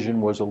that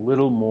vision was a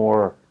little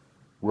more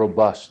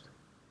robust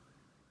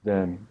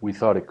than we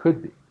thought it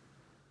could be.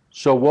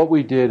 So what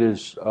we did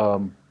is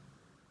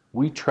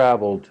we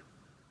traveled,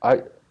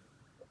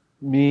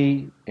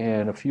 me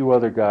and a few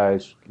other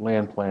guys,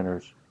 land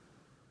planners,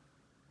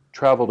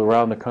 traveled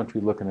around the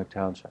country looking at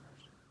town centers.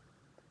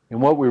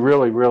 And what we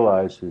really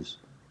realized is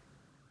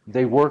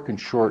they work in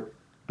short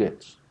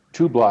bits.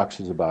 2 blocks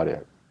is about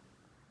it.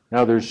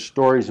 Now there's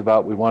stories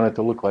about we want it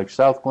to look like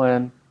South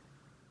Glen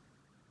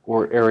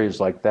or areas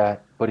like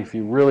that, but if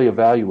you really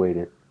evaluate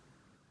it,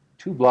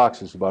 2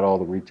 blocks is about all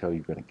the retail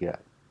you're going to get.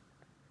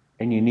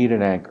 And you need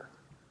an anchor.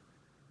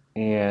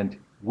 And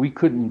we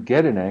couldn't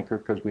get an anchor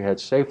because we had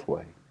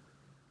Safeway.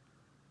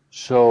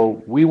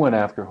 So we went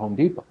after Home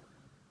Depot,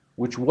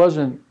 which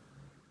wasn't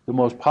the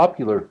most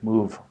popular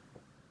move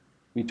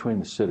between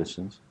the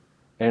citizens.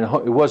 And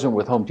it wasn't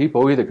with Home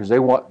Depot either, because they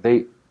want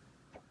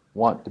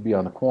to be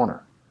on the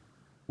corner.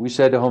 We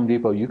said to Home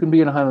Depot, you can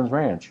be in Highlands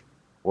Ranch,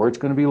 or it's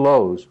going to be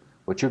Lowe's,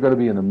 but you're going to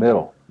be in the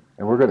middle,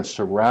 and we're going to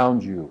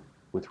surround you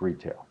with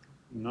retail.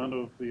 None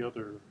of the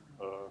other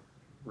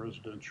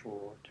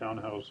residential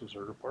townhouses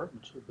or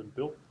apartments have been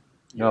built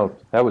yet. No,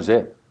 that was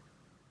it.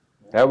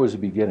 That was the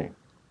beginning.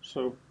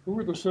 So who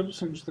were the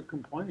citizens that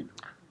complained?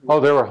 Oh,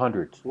 there were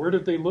hundreds. Where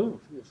did they live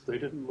if they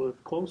didn't live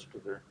close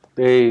to there?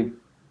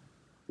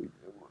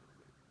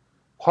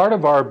 Part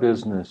of our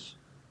business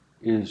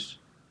is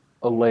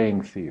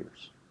allaying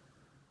fears.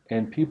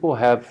 And people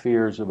have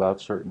fears about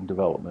certain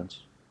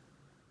developments.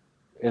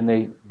 And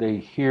they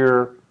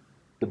hear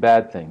the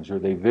bad things, or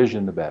they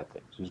vision the bad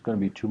things. There's going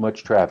to be too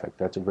much traffic.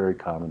 That's a very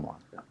common one.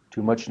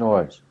 Too much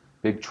noise.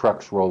 Big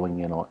trucks rolling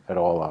in at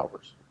all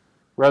hours.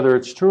 Whether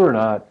it's true or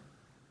not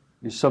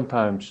is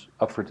sometimes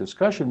up for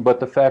discussion,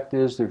 but the fact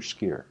is they're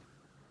scared.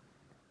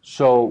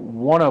 So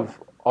one of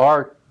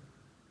our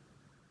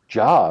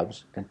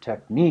jobs and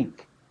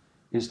technique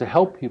is to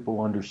help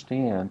people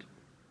understand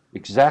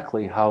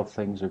exactly how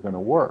things are going to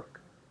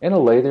work and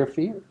allay their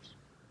fears.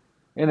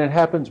 And it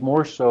happens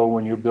more so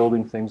when you're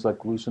building things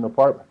like Lucent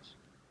Apartments.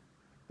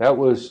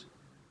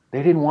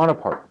 They didn't want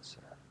apartments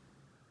there.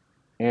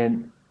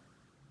 And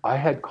I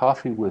had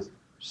coffee with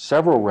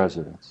several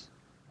residents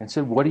and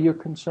said, what are your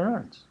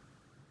concerns?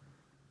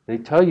 They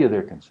tell you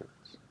their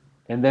concerns.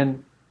 And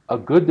then a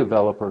good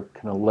developer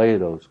can allay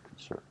those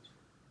concerns.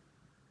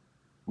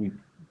 We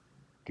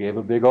gave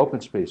a big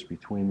open space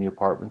between the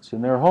apartments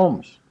and their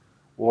homes.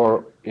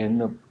 Or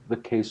in the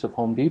case of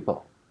Home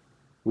Depot,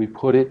 we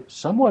put it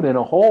somewhat in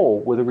a hole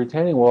with a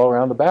retaining wall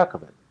around the back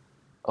of it.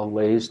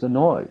 Allays the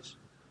noise.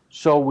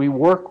 So we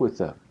work with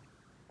them.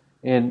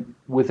 And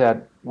with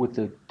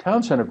the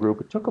Town Center group,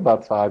 it took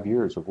about 5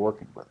 years of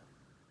working with them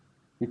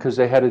because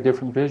they had a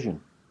different vision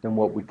than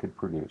what we could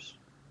produce.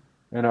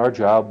 And our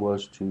job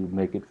was to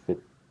make it fit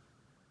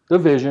the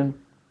vision,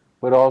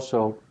 but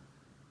also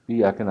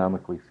be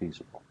economically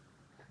feasible.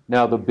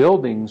 Now the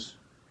buildings,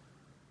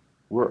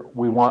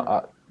 we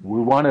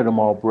wanted them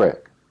all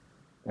brick.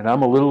 And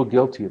I'm a little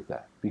guilty of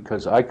that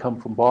because I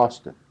come from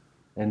Boston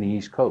and the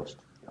East Coast.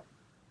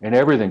 And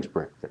everything's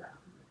brick there.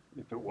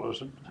 If it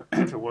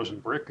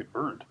wasn't brick, it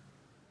burned.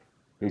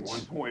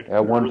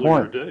 At one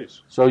point.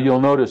 Days. So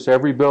you'll notice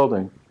every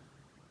building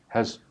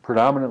has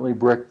predominantly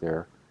brick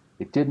there.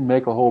 It didn't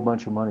make a whole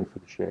bunch of money for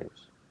the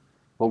Shays.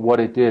 But what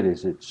it did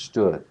is it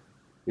stood.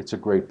 It's a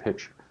great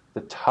picture.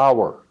 The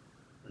tower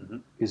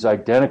is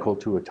identical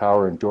to a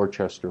tower in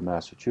Dorchester,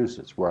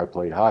 Massachusetts, where I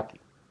played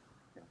hockey.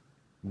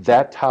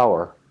 That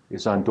tower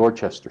is on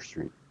Dorchester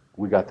Street.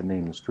 We got to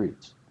name the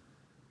streets.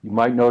 You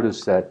might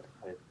notice that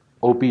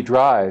Opie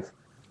Drive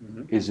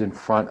is in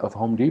front of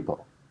Home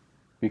Depot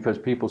because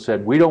people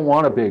said, we don't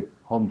want a big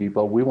Home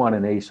Depot, we want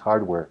an Ace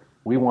Hardware.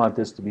 We want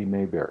this to be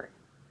Mayberry.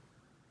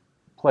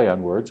 Play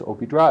on words,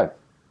 Opie Drive.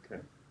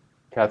 Okay.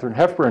 Katharine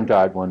Hepburn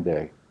died one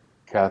day.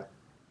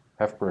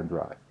 Hepburn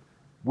Drive.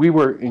 We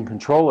were in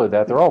control of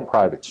that. They're all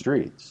private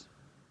streets.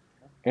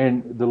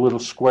 And the little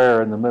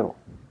square in the middle.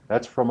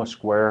 That's from a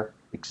square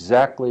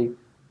exactly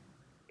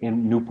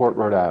in Newport,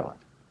 Rhode Island.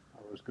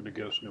 I was going to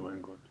guess New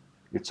England.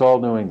 It's all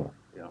New England.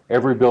 Yeah.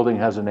 Every building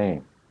has a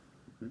name.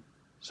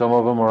 Some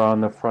of them are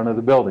on the front of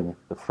the building,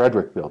 the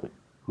Frederick building.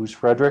 Who's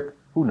Frederick?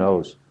 Who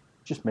knows?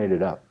 Just made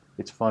it up.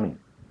 It's funny.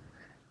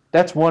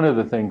 That's one of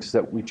the things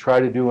that we try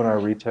to do in our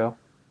retail,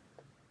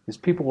 is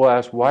people will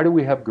ask, why do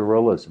we have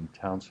gorillas in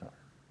Town Center?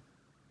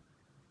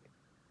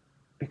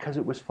 Because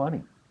it was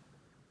funny.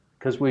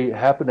 Because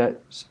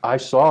I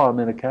saw them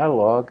in a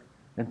catalog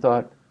and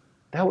thought,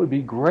 that would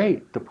be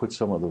great to put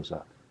some of those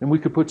up. And we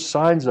could put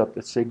signs up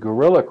that say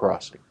Gorilla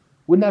Crossing.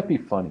 Wouldn't that be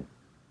funny?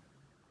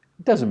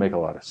 It doesn't make a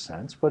lot of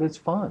sense, but it's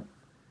fun.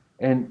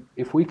 And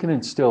if we can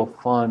instill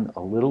fun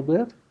a little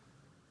bit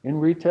in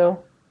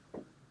retail,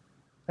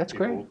 that's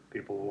great.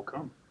 People will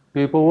come.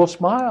 People will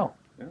smile.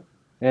 Yeah.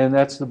 And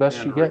that's the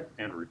best you get.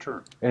 And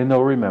return. And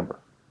they'll remember.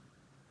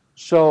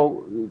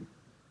 So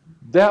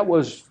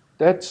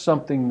that's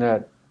something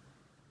that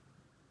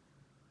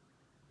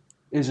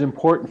is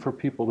important for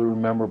people to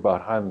remember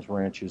about Highlands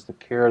Ranch, is the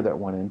care that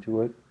went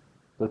into it,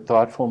 the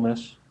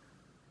thoughtfulness,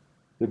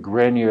 the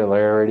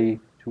granularity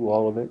to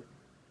all of it.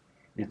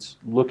 It's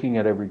looking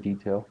at every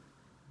detail.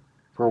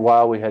 For a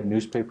while we had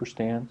newspaper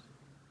stands,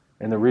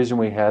 and the reason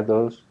we had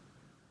those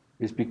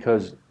is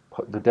because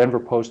the Denver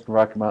Post and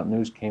Rocky Mountain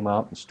News came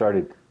out and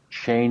started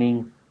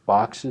chaining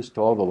boxes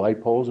to all the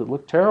light poles. It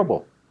looked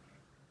terrible.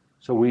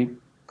 So we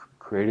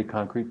created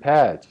concrete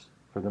pads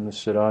for them to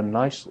sit on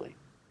nicely,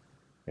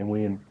 and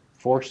we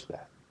enforced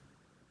that.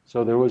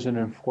 So there was an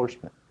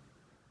enforcement.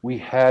 We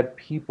had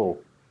people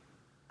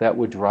that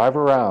would drive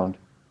around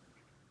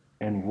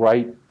and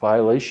write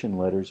violation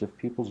letters if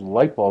people's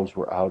light bulbs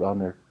were out on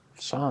their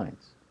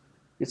signs.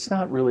 It's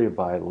not really a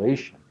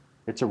violation.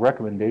 It's a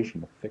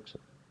recommendation to fix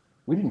it.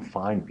 We didn't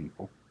fine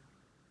people,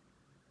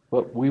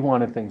 but we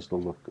wanted things to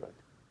look good.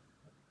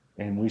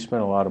 And we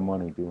spent a lot of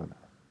money doing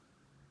that.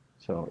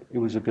 So it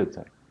was a good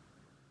thing.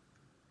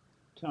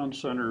 Town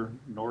center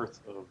north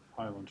of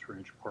Highlands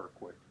Ranch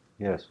Parkway.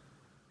 Yes.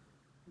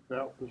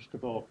 That was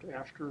developed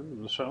after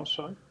the south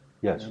side?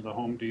 Yes. And the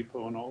Home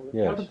Depot and all that?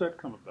 Yes. How did that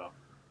come about?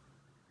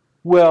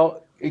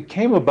 Well, it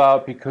came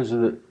about because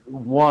of it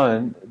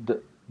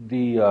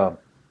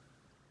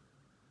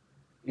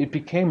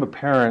became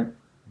apparent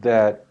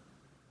that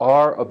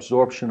our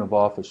absorption of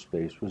office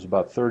space was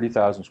about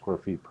 30,000 square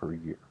feet per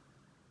year.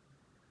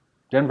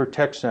 Denver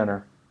Tech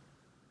Center,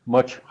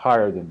 much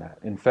higher than that.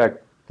 In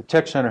fact, the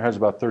Tech Center has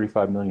about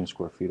 35 million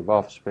square feet of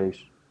office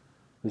space.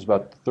 There's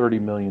about 30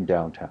 million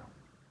downtown.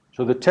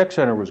 So the Tech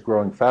Center was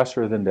growing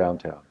faster than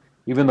downtown.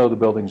 Even though the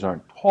buildings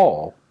aren't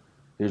tall,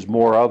 there's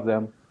more of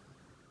them.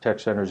 Tech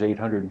Center is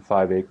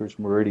 805 acres.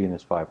 Meridian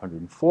is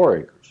 504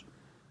 acres.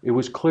 It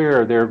was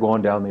clear they were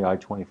going down the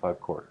I-25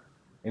 corridor,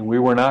 and we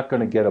were not going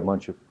to get a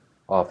bunch of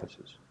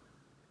offices.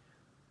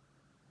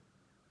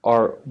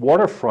 Our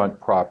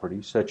waterfront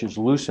property, such as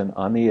Lucent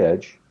on the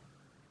edge,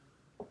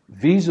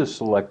 Visa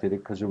selected it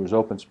because there was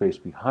open space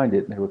behind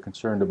it, and they were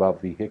concerned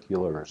about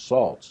vehicular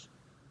assaults,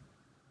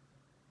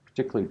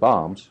 particularly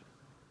bombs,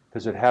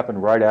 because it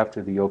happened right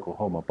after the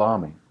Oklahoma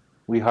bombing.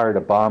 We hired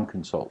a bomb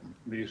consultant.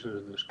 Visa,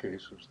 in this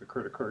case, is the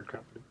credit card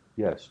company.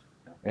 Yes.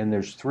 Yeah. And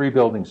there's 3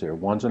 buildings there.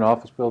 One's an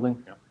office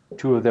building. Yeah.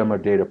 2 of them are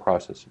data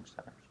processing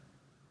centers.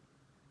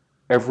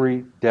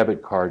 Every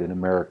debit card in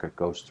America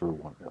goes through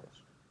one of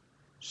those.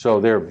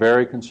 So they're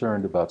very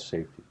concerned about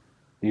safety.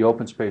 The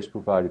open space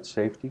provided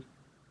safety,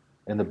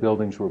 and the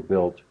buildings were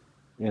built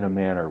in a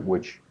manner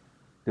which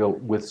they'll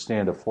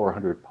withstand a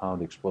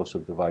 400-pound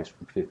explosive device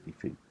from 50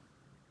 feet.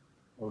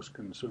 Most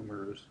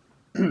consumers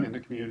in the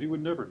community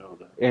would never know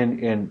that.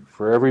 And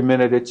for every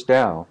minute it's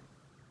down,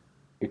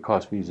 it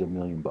costs Visa $1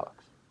 million.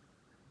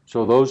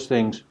 So those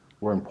things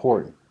were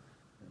important.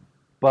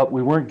 But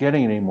we weren't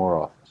getting any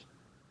more office.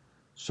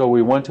 So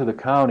we went to the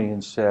county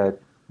and said,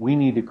 we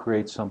need to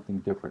create something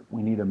different.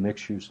 We need a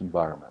mixed-use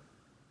environment.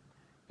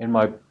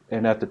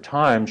 And at the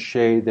time,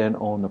 Shea then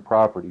owned the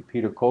property.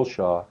 Peter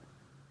Colshaw,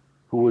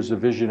 who was the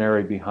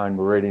visionary behind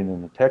Meridian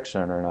and the Tech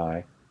Center, and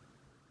I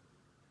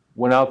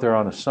went out there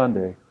on a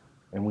Sunday,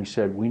 and we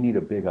said, we need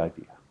a big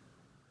idea.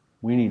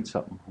 We need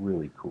something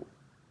really cool.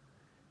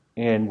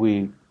 And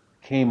we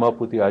came up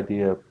with the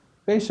idea,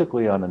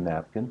 basically on a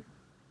napkin,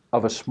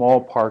 of a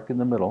small park in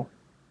the middle,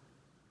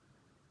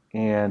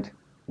 and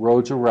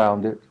roads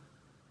around it,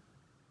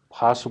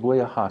 possibly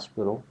a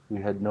hospital.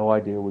 We had no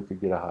idea we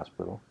could get a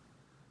hospital.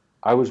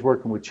 I was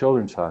working with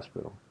Children's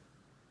Hospital,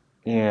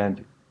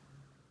 and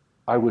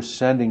I was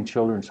sending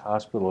Children's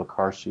Hospital a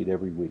car seat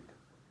every week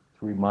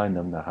to remind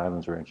them that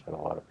Highlands Ranch had a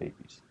lot of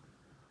babies.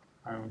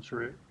 Highlands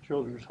Ranch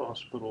Children's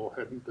Hospital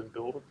hadn't been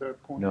built at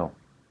that point? No,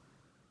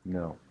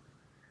 no.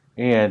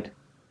 And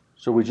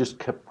so we just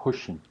kept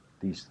pushing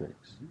these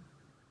things. Mm-hmm.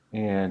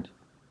 And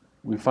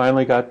we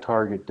finally got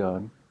Target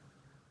done,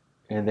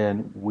 and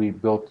then we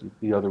built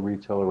the other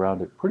retail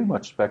around it, pretty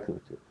much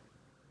speculative.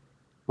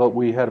 But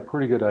we had a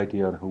pretty good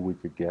idea on who we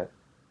could get.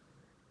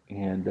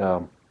 And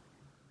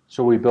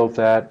so we built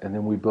that, and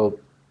then we built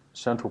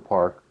Central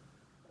Park.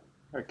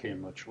 That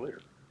came much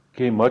later.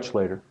 Came much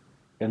later,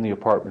 and the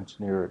apartments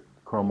near it,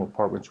 Chrome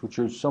Apartments, which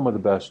are some of the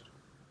best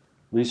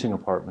leasing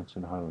apartments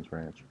in Highlands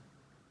Ranch.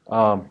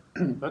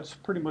 That's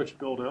pretty much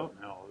built out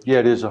now. Yeah,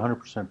 it is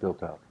 100%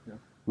 built out. Yeah.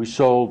 We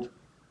sold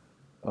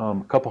a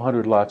couple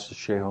hundred lots to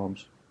Shea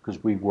Homes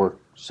because we work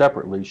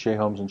separately. Shea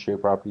Homes and Shea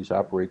Properties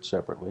operate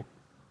separately.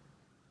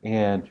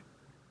 And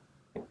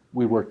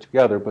we work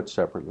together but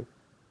separately.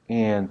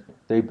 And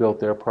they built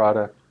their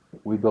product,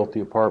 we built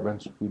the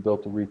apartments, we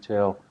built the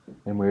retail,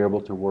 and we were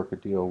able to work a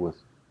deal with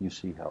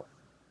UC Health.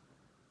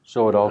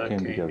 So it all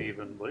came together.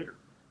 Even later.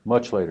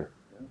 Much later,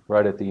 yeah.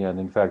 Right at the end.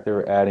 In fact,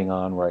 they're adding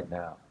on right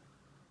now.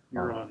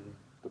 You're on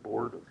the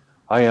board of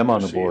I am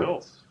on UC the board.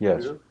 Health.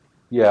 Yes.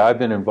 Yeah, I've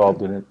been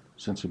involved in it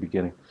since the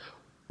beginning.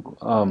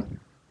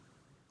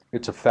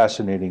 It's a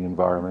fascinating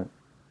environment,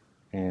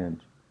 and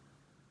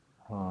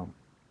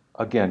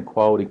again,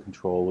 quality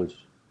control is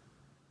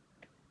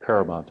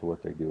paramount to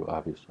what they do,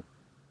 obviously.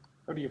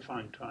 How do you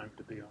find time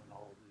to be on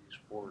all of these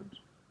boards?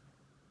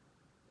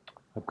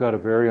 I've got a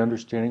very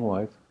understanding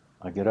wife.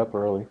 I get up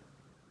early,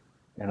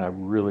 and I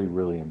really,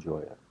 really enjoy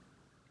it.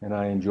 And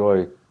I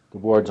enjoy the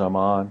boards I'm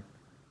on.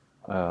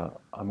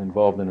 I'm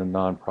involved in a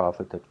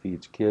nonprofit that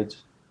feeds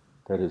kids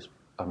that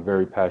I'm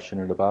very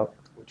passionate about.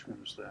 Which one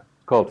is that?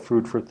 It's called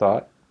Food for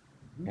Thought.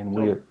 And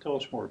tell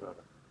us more about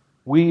it.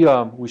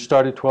 We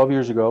started 12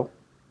 years ago,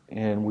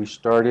 and we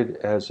started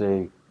as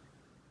a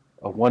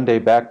one-day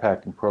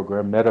backpacking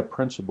program. Met a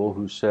principal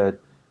who said,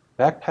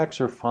 backpacks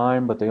are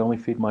fine, but they only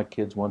feed my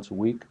kids once a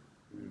week,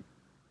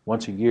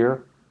 once a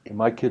year, and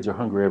my kids are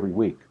hungry every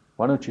week.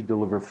 Why don't you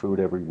deliver food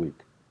every week?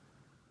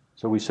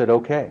 So we said,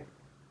 okay.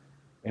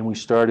 And we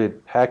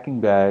started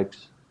packing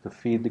bags to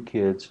feed the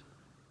kids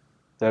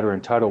that are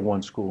in Title I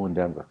school in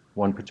Denver,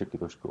 one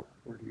particular school.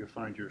 Where do you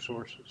find your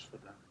sources for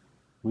that?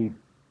 We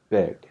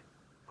beg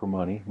for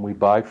money, and we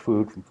buy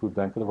food from Food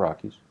Bank of the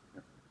Rockies.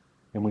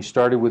 And we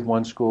started with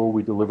one school.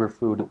 We deliver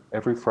food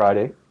every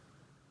Friday.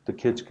 The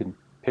kids can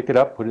pick it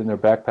up, put it in their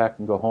backpack,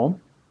 and go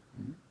home.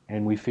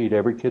 And we feed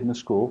every kid in the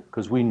school,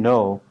 because we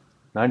know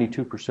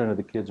 92% of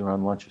the kids are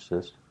on lunch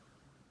assist.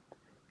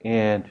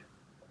 And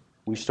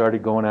we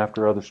started going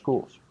after other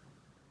schools.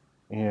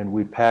 And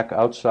we pack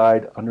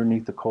outside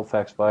underneath the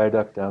Colfax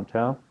Viaduct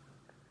downtown.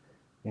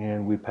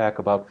 And we pack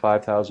about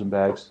 5,000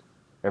 bags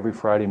every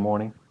Friday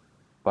morning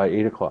by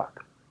 8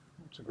 o'clock.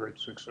 It's a great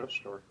success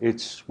story.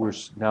 We're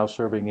now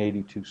serving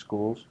 82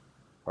 schools.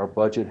 Our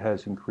budget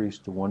has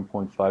increased to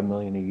 $1.5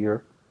 million a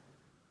year,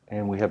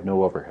 and we have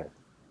no overhead.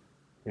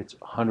 It's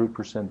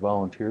 100%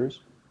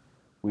 volunteers.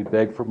 We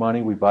beg for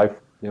money.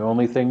 The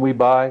only thing we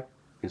buy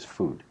is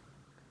food,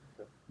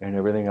 and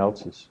everything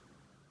else is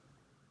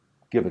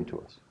given to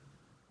us.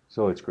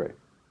 So it's great,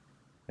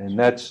 and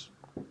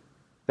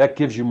that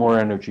gives you more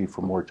energy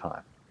for more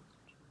time.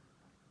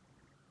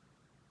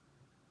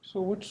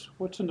 So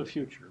what's in the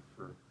future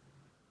for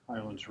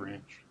Highlands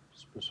Ranch,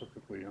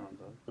 specifically on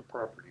the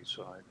property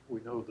side?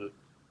 We know that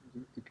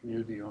the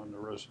community on the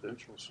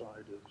residential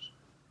side is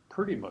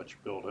pretty much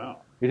built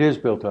out. It is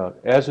built out,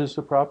 as is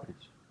the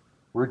properties.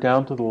 We're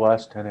down to the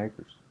last 10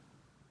 acres.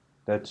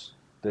 That's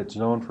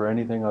zoned for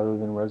anything other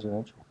than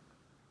residential.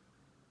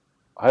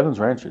 Highlands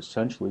Ranch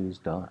essentially is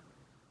done.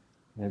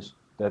 There's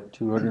that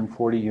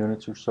 240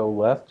 units or so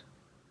left,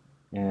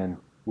 and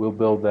we'll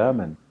build them,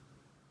 and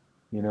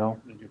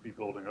And you'll be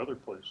building other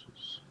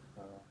places.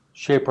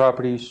 Shea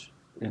Properties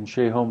and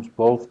Shea Homes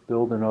both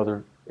build in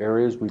other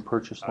areas. We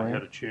purchase land. I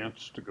had a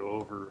chance to go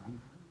over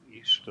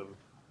east of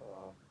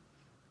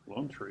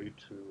Lone Tree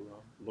to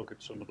look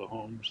at some of the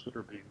homes that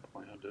are being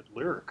planned at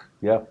Lyric.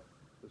 Yeah. At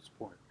this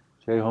point.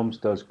 Shea Homes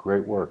does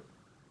great work.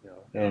 Yeah,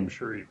 and I'm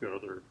sure you've got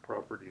other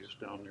properties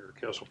down near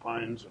Castle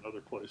Pines and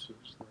other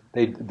places.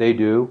 They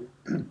do.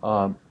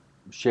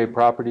 Shea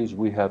Properties,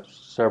 we have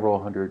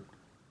several hundred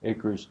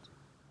acres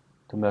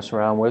to mess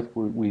around with.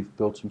 We've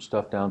built some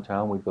stuff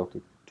downtown. We built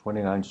a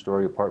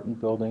 29-story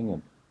apartment building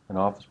and an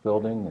office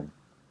building,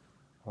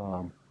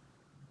 and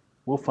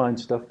we'll find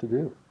stuff to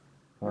do.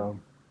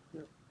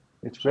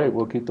 It's great.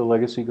 We'll keep the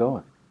legacy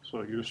going.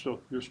 So you're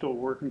still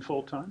working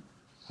full time?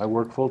 I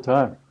work full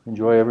time.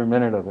 Enjoy every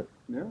minute of it.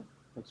 Yeah,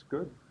 that's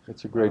good.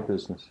 It's a great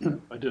business.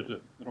 I did an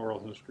oral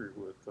history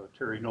with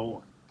Terry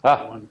Nolan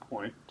Ah. at one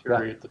point.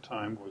 Terry at the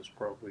time was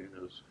probably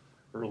in his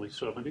early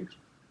 70s.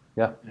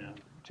 Yeah.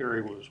 And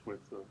Terry was with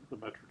the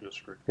Metro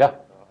District Yeah.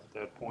 At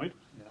that point.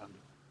 And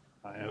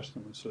I asked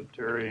him and said,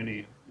 Terry,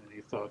 any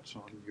thoughts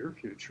on your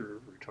future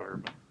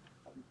retirement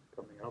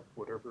coming up,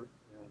 whatever?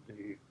 And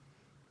he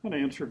kind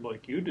of answered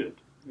like you did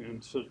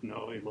and said,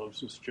 no, he loves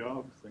his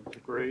job, things are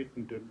great,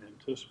 and didn't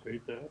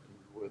anticipate that.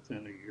 And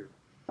within a year,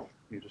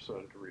 he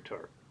decided to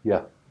retire.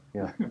 Yeah.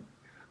 Yeah.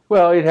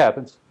 Well, it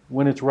happens.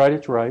 When it's right,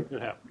 it's right.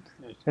 It happened.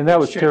 And that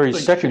was Terry's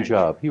Things second change.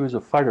 job. He was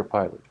a fighter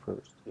pilot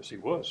first. Yes, he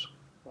was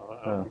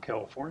out in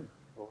California.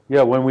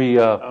 Yeah, when we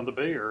On the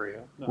Bay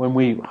Area. when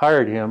we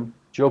hired him,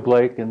 Joe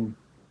Blake and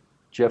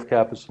Jeff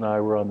Kappas and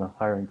I were on the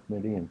hiring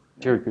committee, and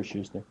Terry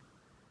Kushusnik.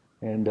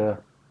 And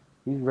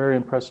he's a very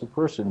impressive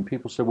person. And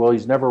people said, well,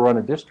 he's never run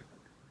a district.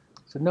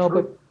 I said, no,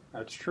 True.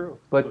 That's true.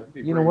 but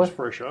he you know brings what?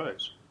 fresh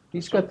eyes.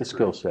 he's got the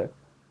skill set.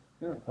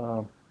 Yeah.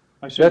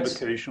 I see him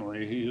That's-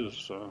 occasionally.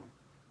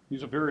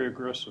 He's a very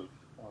aggressive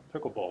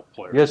pickleball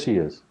player. Yes, he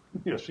is.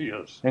 Yes, he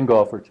is. And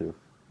golfer, too.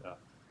 Yeah.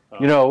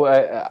 You know,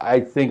 I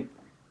think,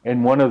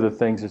 and one of the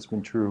things that's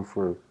been true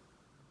for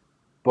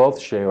both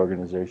Shea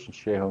organizations,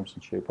 Shea Homes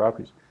and Shea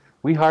Properties,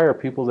 we hire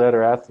people that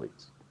are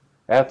athletes.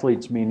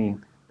 Athletes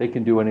meaning they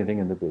can do anything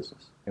in the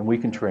business, and we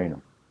can train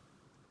them.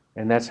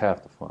 And that's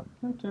half the fun.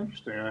 That's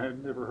interesting. I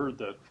had never heard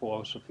that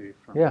philosophy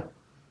from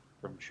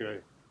Shea.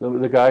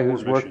 The guy who's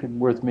Mission. working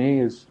with me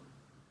has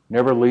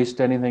never leased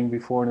anything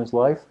before in his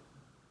life.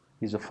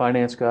 He's a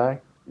finance guy,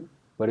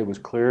 but it was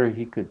clear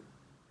he could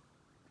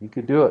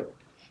do it.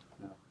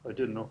 Yeah. I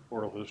did know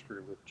oral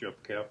history with Jeff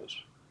Kappas.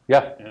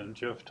 Yeah, And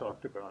Jeff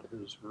talked about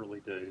his early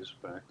days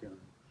back in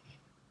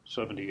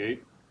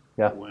 '78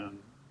 yeah, when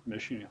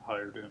Michigan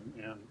hired him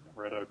and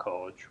right out of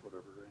college,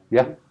 whatever. And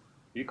yeah,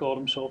 he called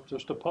himself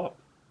just a pup.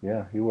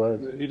 yeah, he was.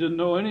 He didn't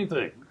know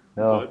anything,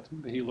 No,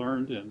 but he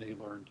learned, and he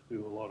learned to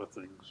do a lot of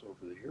things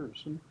over the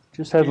years. And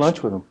just had he's,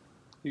 lunch with him.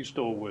 he's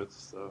still with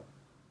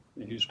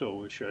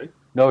Shea.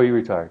 No, he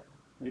retired.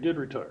 He did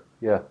retire.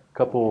 Yeah,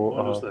 When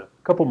was that?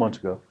 couple months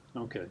ago.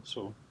 Okay,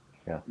 so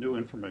Yeah. new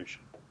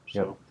information.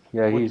 Yep. So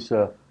Yeah,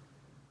 what-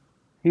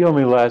 he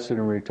only lasted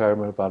in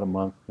retirement about a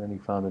month. Then he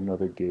found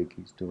another gig.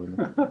 He's doing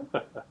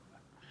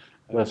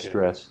less Okay.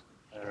 stress.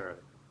 All right.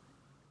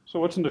 So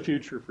what's in the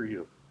future for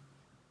you?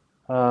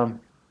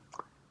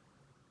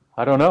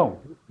 I don't know.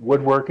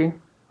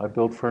 Woodworking. I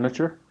build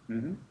furniture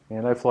Mm-hmm.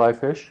 and I fly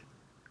fish.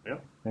 Yeah.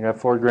 I got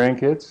 4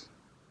 grandkids,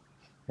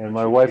 and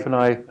my wife and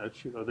I.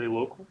 Are they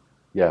local?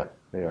 Yeah,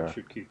 they That are.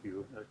 should keep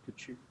you. That could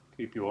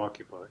keep you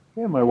occupied.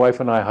 Yeah, my wife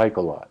and I hike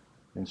a lot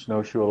and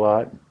snowshoe a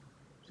lot,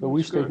 so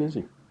we That's stay good.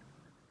 busy.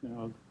 You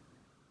know,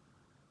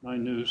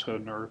 Nine News had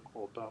an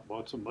article about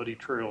lots of muddy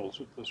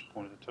trails at this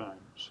point in time.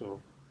 So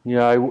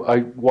Yeah, I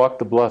walked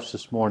the bluffs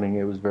this morning.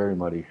 It was very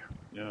muddy.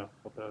 yeah,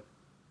 I'll bet.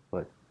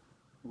 But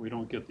We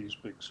don't get these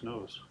big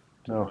snows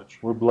too no, much.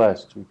 we're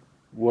blessed.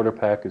 Water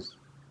pack is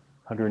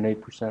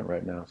 108%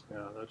 right now. So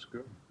Yeah, that's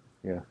good.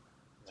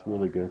 it's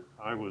really good.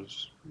 I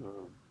was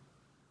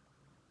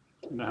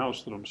in the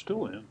house that I'm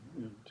still in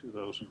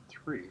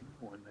 2003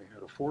 when they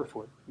had a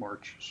 4-foot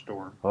March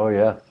storm Oh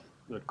yeah,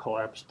 that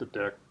collapsed the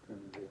deck and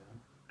the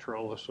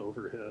trellis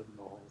overhead and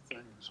the whole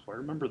thing. So I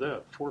remember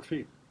that, 4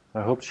 feet.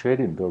 I hope Shea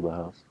didn't build a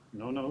house.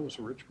 No, it was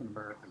a Richmond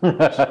American.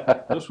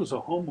 This was a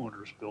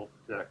homeowner's built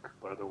deck,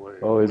 by the way.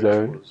 Oh, is that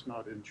right? Which was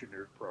not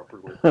engineered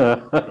properly.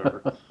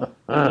 Whatever.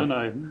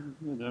 And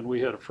then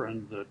we had a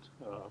friend that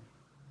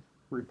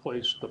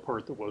replaced the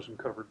part that wasn't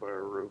covered by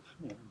our roof,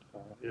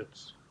 and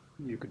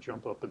you could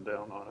jump up and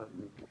down on it,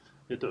 and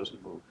it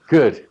doesn't move.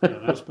 Good.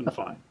 And it's been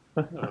fine.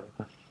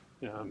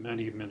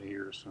 Many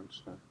years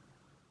since then.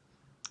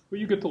 Well,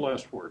 you get the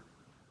last word.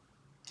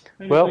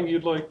 Anything Well-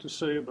 you'd like to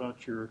say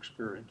about your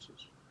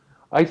experiences?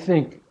 I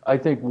think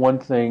one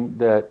thing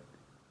that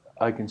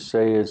I can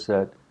say is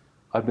that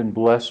I've been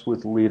blessed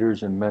with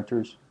leaders and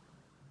mentors,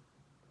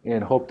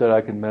 and hope that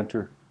I can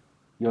mentor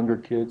younger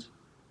kids.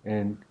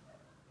 And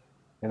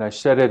I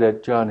said it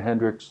at John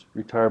Hendrick's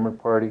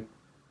retirement party.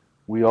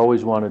 We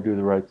always want to do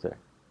the right thing.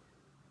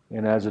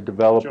 And as a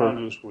developer,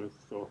 John is with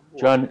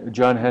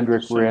John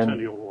Hendrick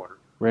Centennial Water.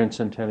 ran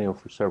Centennial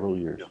for several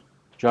years. Yeah.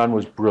 John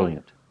was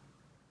brilliant.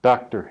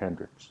 Dr.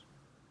 Hendricks.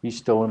 He's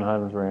still in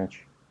Highlands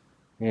Ranch.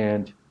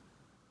 And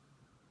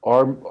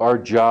our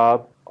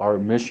job, our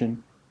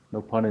mission,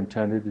 no pun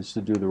intended, is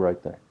to do the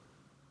right thing.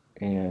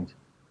 And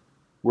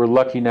we're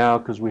lucky now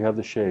because we have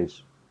the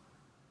Sheas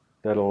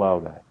that allow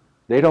that.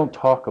 They don't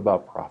talk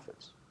about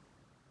profits.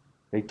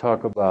 They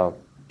talk about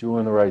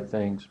doing the right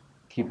things,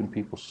 keeping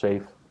people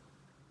safe,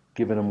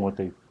 giving them what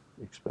they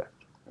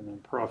expect. And then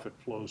profit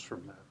flows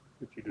from that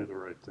if you do the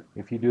right thing.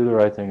 If you do the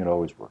right thing, it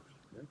always works.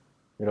 Yeah.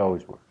 It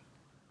always works.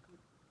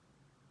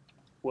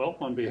 Well,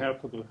 on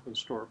behalf of the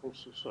Historical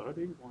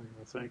Society, I want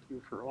to thank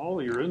you for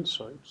all your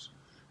insights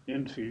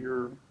into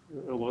your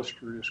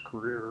illustrious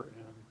career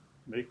and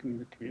making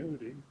the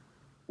community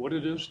what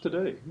it is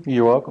today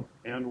You're welcome.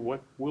 and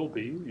what will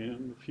be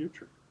in the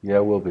future. Yeah,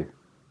 it will be.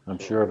 I'm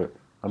sure of it.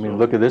 I mean, So-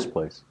 look at this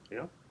place.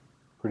 Yeah.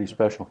 Pretty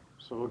special.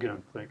 So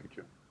again, thank you,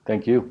 Jim.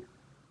 Thank you.